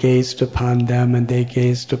 he gazed upon them and they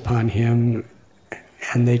gazed upon him,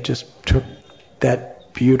 and they just took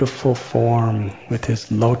that beautiful form with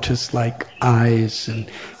his lotus-like eyes and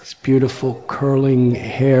his beautiful curling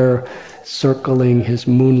hair circling his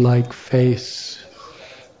moon-like face,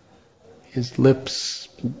 his lips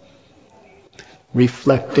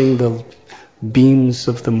reflecting the beams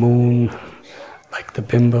of the moon like the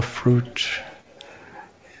bimba fruit.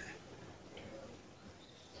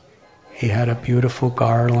 He had a beautiful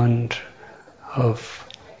garland of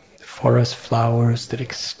forest flowers that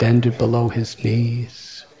extended below his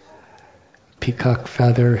knees, peacock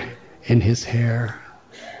feather in his hair.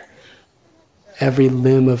 Every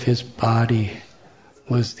limb of his body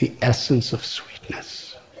was the essence of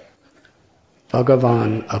sweetness.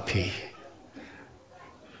 Bhagavan api.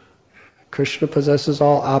 Krishna possesses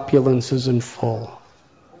all opulences in full.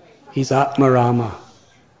 He's Atmarama.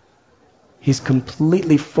 He's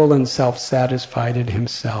completely full and self-satisfied in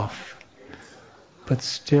himself. But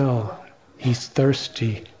still, he's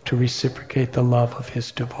thirsty to reciprocate the love of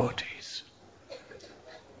his devotees.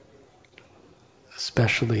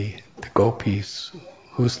 Especially the gopis,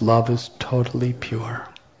 whose love is totally pure.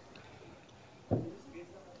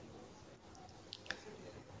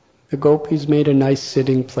 The gopis made a nice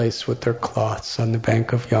sitting place with their cloths on the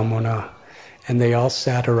bank of Yamuna, and they all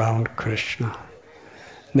sat around Krishna.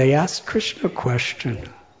 They asked Krishna a question.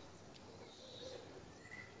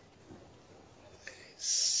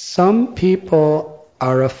 Some people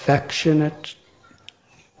are affectionate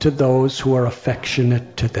to those who are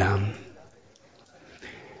affectionate to them.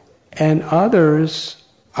 And others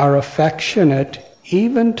are affectionate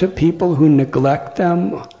even to people who neglect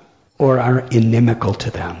them or are inimical to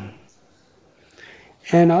them.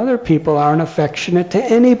 And other people aren't affectionate to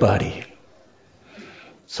anybody.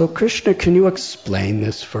 So Krishna, can you explain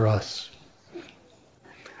this for us?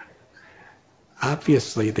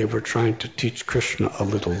 Obviously, they were trying to teach Krishna a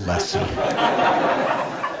little lesson.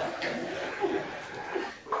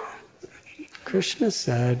 Krishna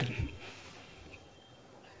said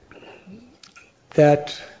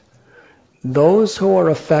that those who are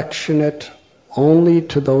affectionate only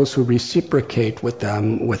to those who reciprocate with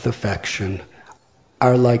them with affection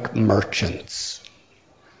are like merchants.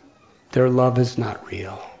 Their love is not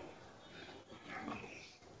real.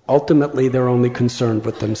 Ultimately, they're only concerned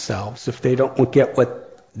with themselves. If they don't get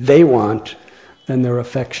what they want, then their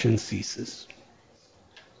affection ceases.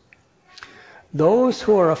 Those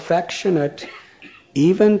who are affectionate,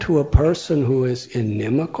 even to a person who is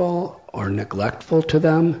inimical or neglectful to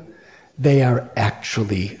them, they are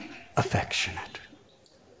actually affectionate.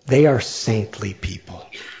 They are saintly people.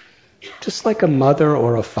 Just like a mother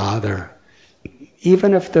or a father,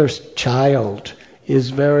 even if their child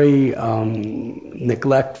is very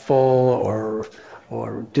neglectful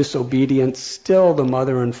or disobedient, still the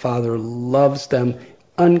mother and father loves them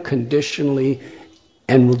unconditionally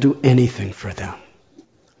and will do anything for them.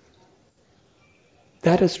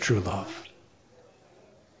 That is true love.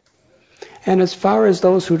 And as far as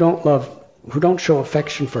those who don't show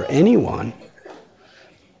affection for anyone,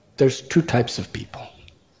 there's two types of people.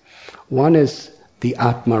 One is the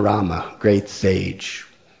Atmarama, great sage,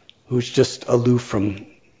 who's just aloof from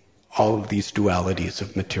all of these dualities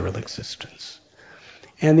of material existence.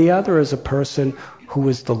 And the other is a person who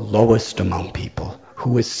is the lowest among people,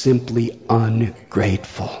 who is simply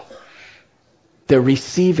ungrateful. They're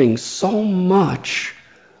receiving so much,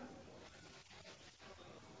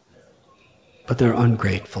 but they're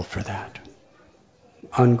ungrateful for that.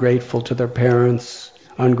 Ungrateful to their parents,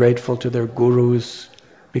 ungrateful to their gurus,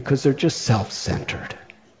 because they're just self-centered.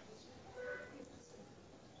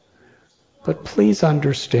 But please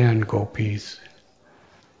understand, gopis,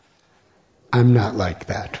 I'm not like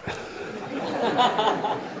that.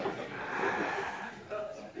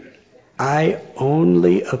 I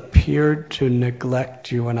only appeared to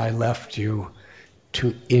neglect you when I left you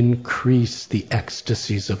to increase the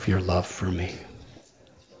ecstasies of your love for me.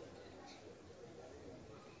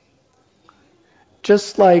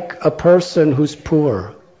 Just like a person who's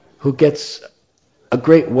poor, who gets a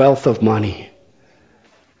great wealth of money,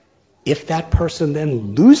 if that person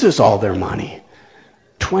then loses all their money,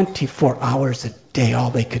 24 hours a day, all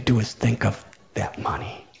they could do is think of that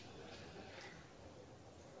money.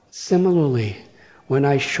 Similarly, when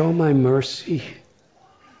I show my mercy,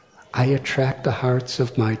 I attract the hearts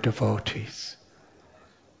of my devotees.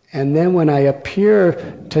 And then when I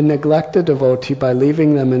appear to neglect a devotee by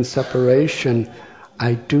leaving them in separation,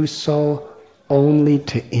 I do so only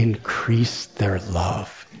to increase their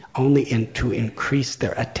love, only to increase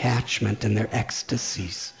their attachment and their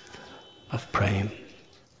ecstasies of prema.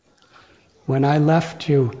 When I left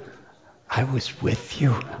you, I was with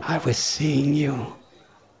you. I was seeing you.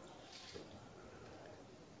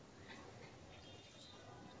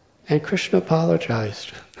 And Krishna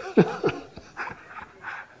apologized.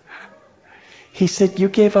 He said, you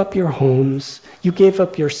gave up your homes, you gave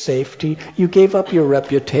up your safety, you gave up your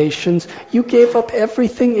reputations, you gave up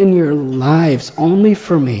everything in your lives only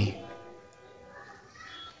for me.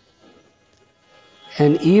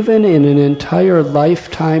 And even in an entire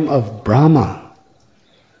lifetime of Brahma,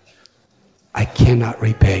 I cannot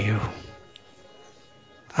repay you.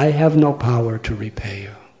 I have no power to repay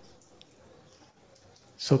you.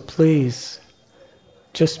 So please,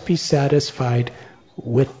 just be satisfied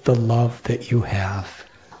with the love that you have,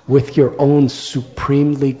 with your own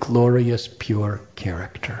supremely glorious, pure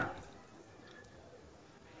character.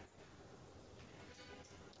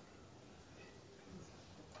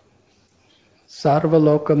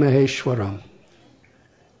 Sarvaloka Maheshwaram.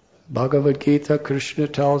 Bhagavad Gita, Krishna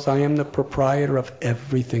tells, I am the proprietor of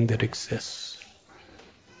everything that exists.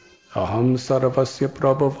 Aham sarvasya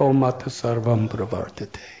prabhavo mata sarvam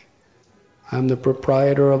pravartate. I'm the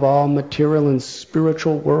proprietor of all material and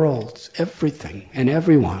spiritual worlds, everything and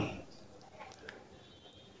everyone.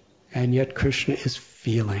 And yet Krishna is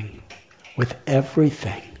feeling with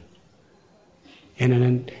everything.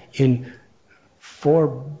 In 4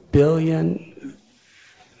 billion,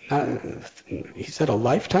 he said a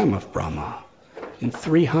lifetime of Brahma, in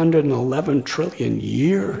 311 trillion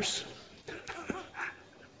years.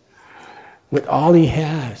 With all he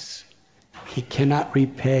has, he cannot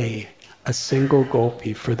repay a single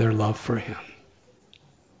gopi for their love for him.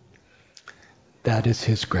 That is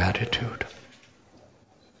his gratitude.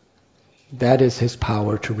 That is his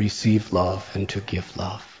power to receive love and to give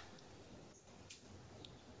love.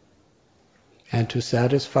 And to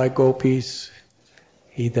satisfy gopis,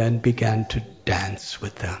 he then began to dance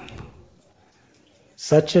with them.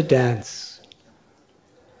 Such a dance.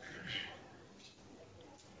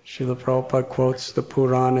 Srila Prabhupada quotes the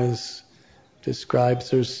Puranas,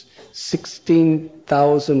 describes there's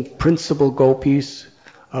 16,000 principal gopis.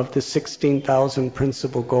 Of the 16,000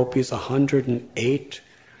 principal gopis, 108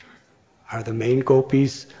 are the main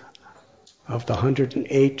gopis. Of the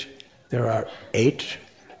 108, there are 8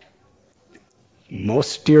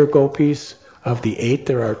 most dear gopis. Of the 8,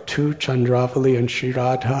 there are 2, Chandravali and Sri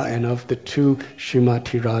Radha, and of the 2,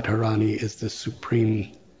 Srimati Radharani is the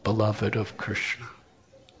supreme beloved of Krishna.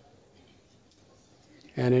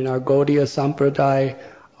 And in our Gaudiya Sampradaya,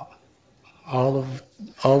 all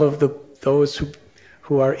of those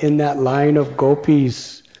who are in that line of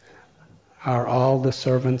gopis are all the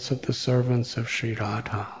servants of Sri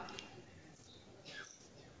Radha.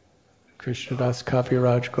 Krishnadas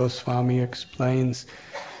Kaviraj Goswami explains,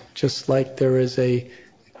 just like there is a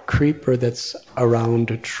creeper that's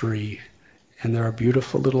around a tree, and there are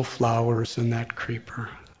beautiful little flowers in that creeper.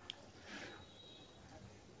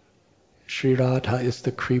 Sri Radha is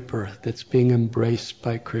the creeper that's being embraced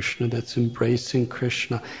by Krishna, that's embracing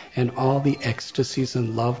Krishna, and all the ecstasies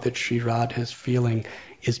and love that Sri Radha is feeling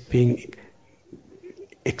is being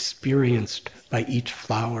experienced by each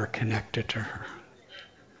flower connected to her.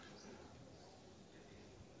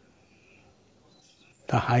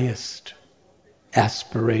 the highest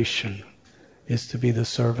aspiration is to be the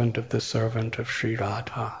servant of Sri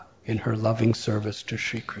Radha in her loving service to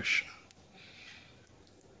Sri Krishna.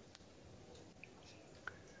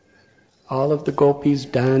 All of the gopis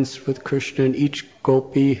danced with Krishna, and each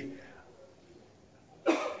gopi,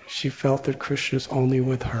 she felt that Krishna is only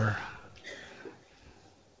with her.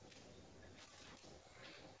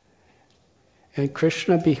 And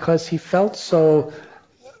Krishna, because he felt so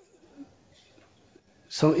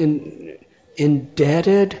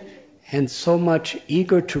indebted and so much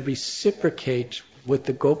eager to reciprocate with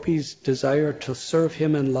the gopis' desire to serve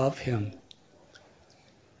him and love him,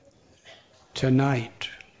 tonight,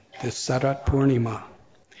 this Sarat Purnima,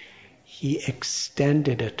 he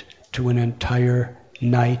extended it to an entire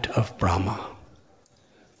night of Brahma.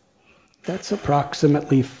 That's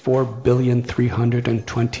approximately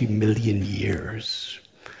 4,320,000,000 years.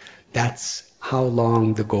 That's how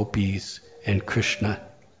long the gopis and Krishna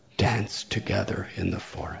danced together in the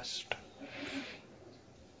forest.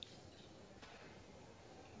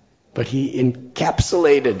 But he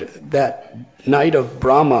encapsulated that night of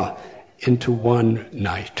Brahma into one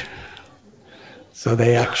night. So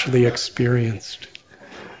they actually experienced.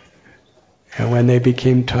 And when they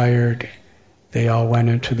became tired, they all went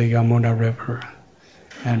into the Yamuna River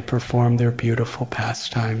and performed their beautiful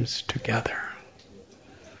pastimes together.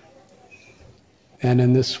 And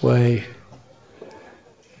in this way,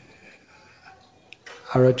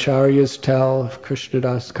 our acharyas tell of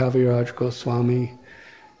Krishnadas Kaviraj Goswami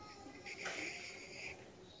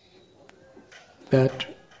that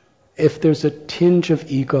if there's a tinge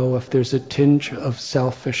of ego, if there's a tinge of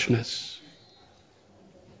selfishness,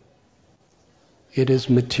 it is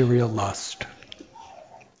material lust.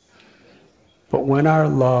 But when our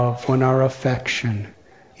love, when our affection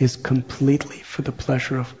is completely for the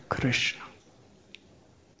pleasure of Krishna,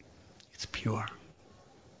 it's pure.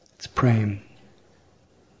 It's prem.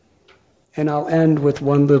 And I'll end with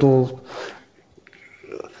one little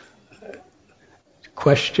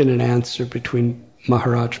question and answer between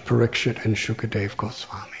Maharaj Parikshit and Shukadev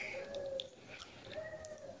Goswami.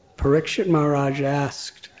 Parikshit Maharaj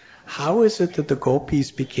asked, how is it that the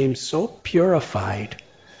gopis became so purified,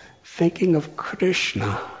 thinking of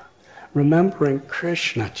Krishna, remembering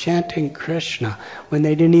Krishna, chanting Krishna, when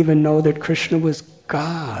they didn't even know that Krishna was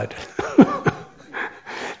God?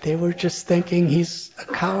 They were just thinking he's a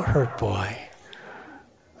cowherd boy.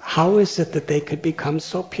 How is it that they could become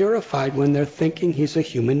so purified when they're thinking he's a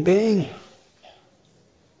human being?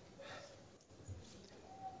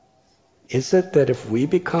 Is it that if we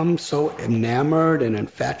become so enamored and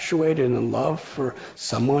infatuated and in love for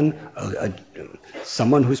someone,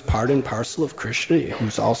 someone who's part and parcel of Krishna,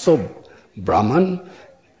 who's also Brahman,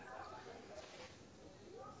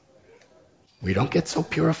 we don't get so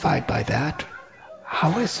purified by that?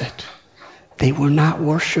 How is it? They were not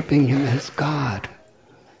worshiping him as God.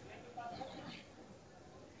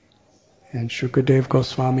 And Shukadev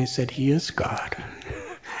Goswami said, he is God.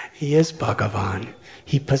 He is Bhagavan.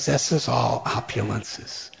 He possesses all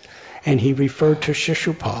opulences. And he referred to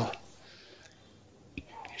Shishupal.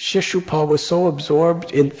 Shishupal was so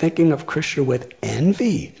absorbed in thinking of Krishna with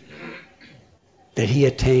envy that he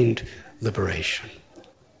attained liberation.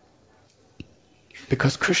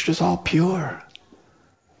 Because Krishna's all pure.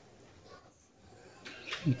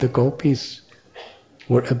 The gopis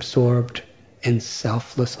were absorbed in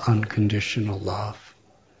selfless, unconditional love.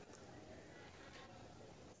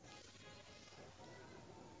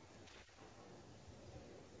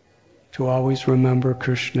 To always remember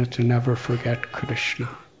Krishna, to never forget Krishna.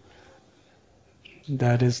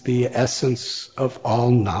 That is the essence of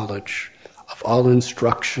all knowledge, of all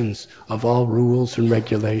instructions, of all rules and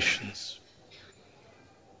regulations.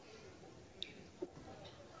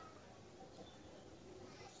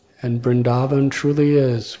 And Vrindavan truly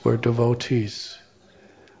is where devotees,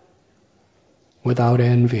 without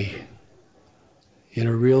envy, in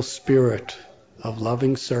a real spirit of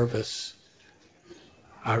loving service,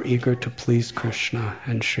 are eager to please Krishna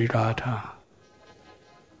and Sri Radha.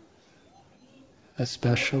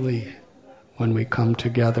 Especially when we come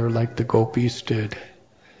together like the gopis did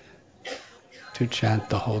to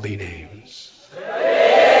chant the holy names.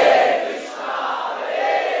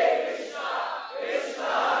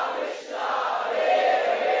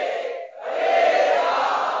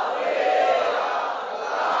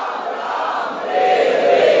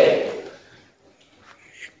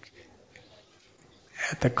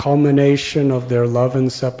 At the culmination of their love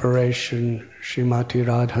and separation, Srimati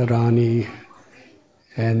Radharani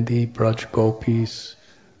and the Braj Gopis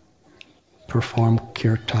performed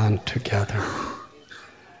kirtan together.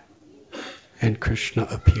 And Krishna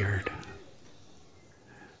appeared.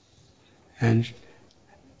 and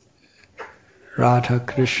Radha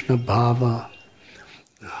Krishna Bhava,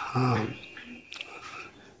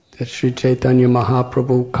 that Sri Chaitanya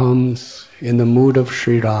Mahaprabhu comes in the mood of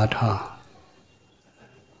Sri Radha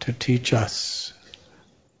to teach us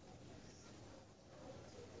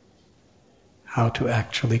how to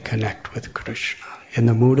actually connect with Krishna. In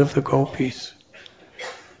the mood of the gopis,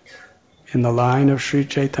 in the line of Sri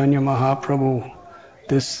Chaitanya Mahaprabhu,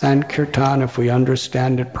 this Sankirtan, if we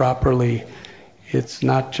understand it properly, it's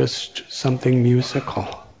not just something musical.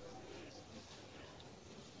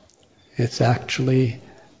 It's actually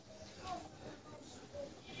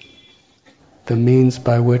the means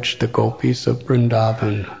by which the gopis of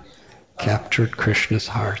Vrindavan captured Krishna's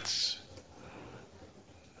hearts.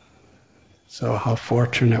 So how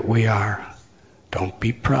fortunate we are. Don't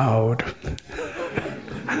be proud.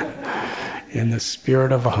 In the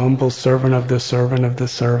spirit of a humble servant of the servant of the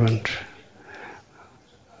servant,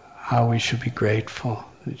 how we should be grateful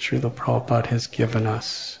that Srila Prabhupada has given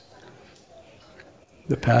us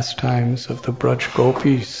the pastimes of the Braj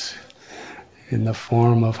Gopis in the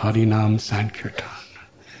form of Harinam Sankirtan.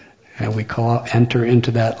 And we enter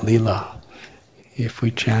into that Leela if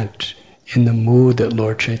we chant in the mood that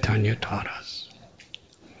Lord Chaitanya taught us.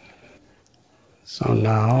 So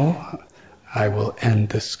now I will end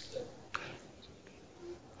this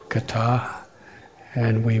katha,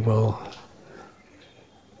 and we will,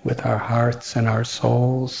 with our hearts and our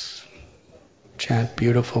souls, chant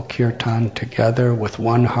beautiful kirtan together with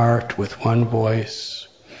one heart, with one voice,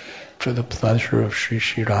 for the pleasure of Sri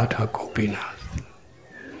Sri Radha Gopinath.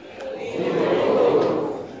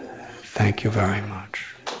 Thank you very much.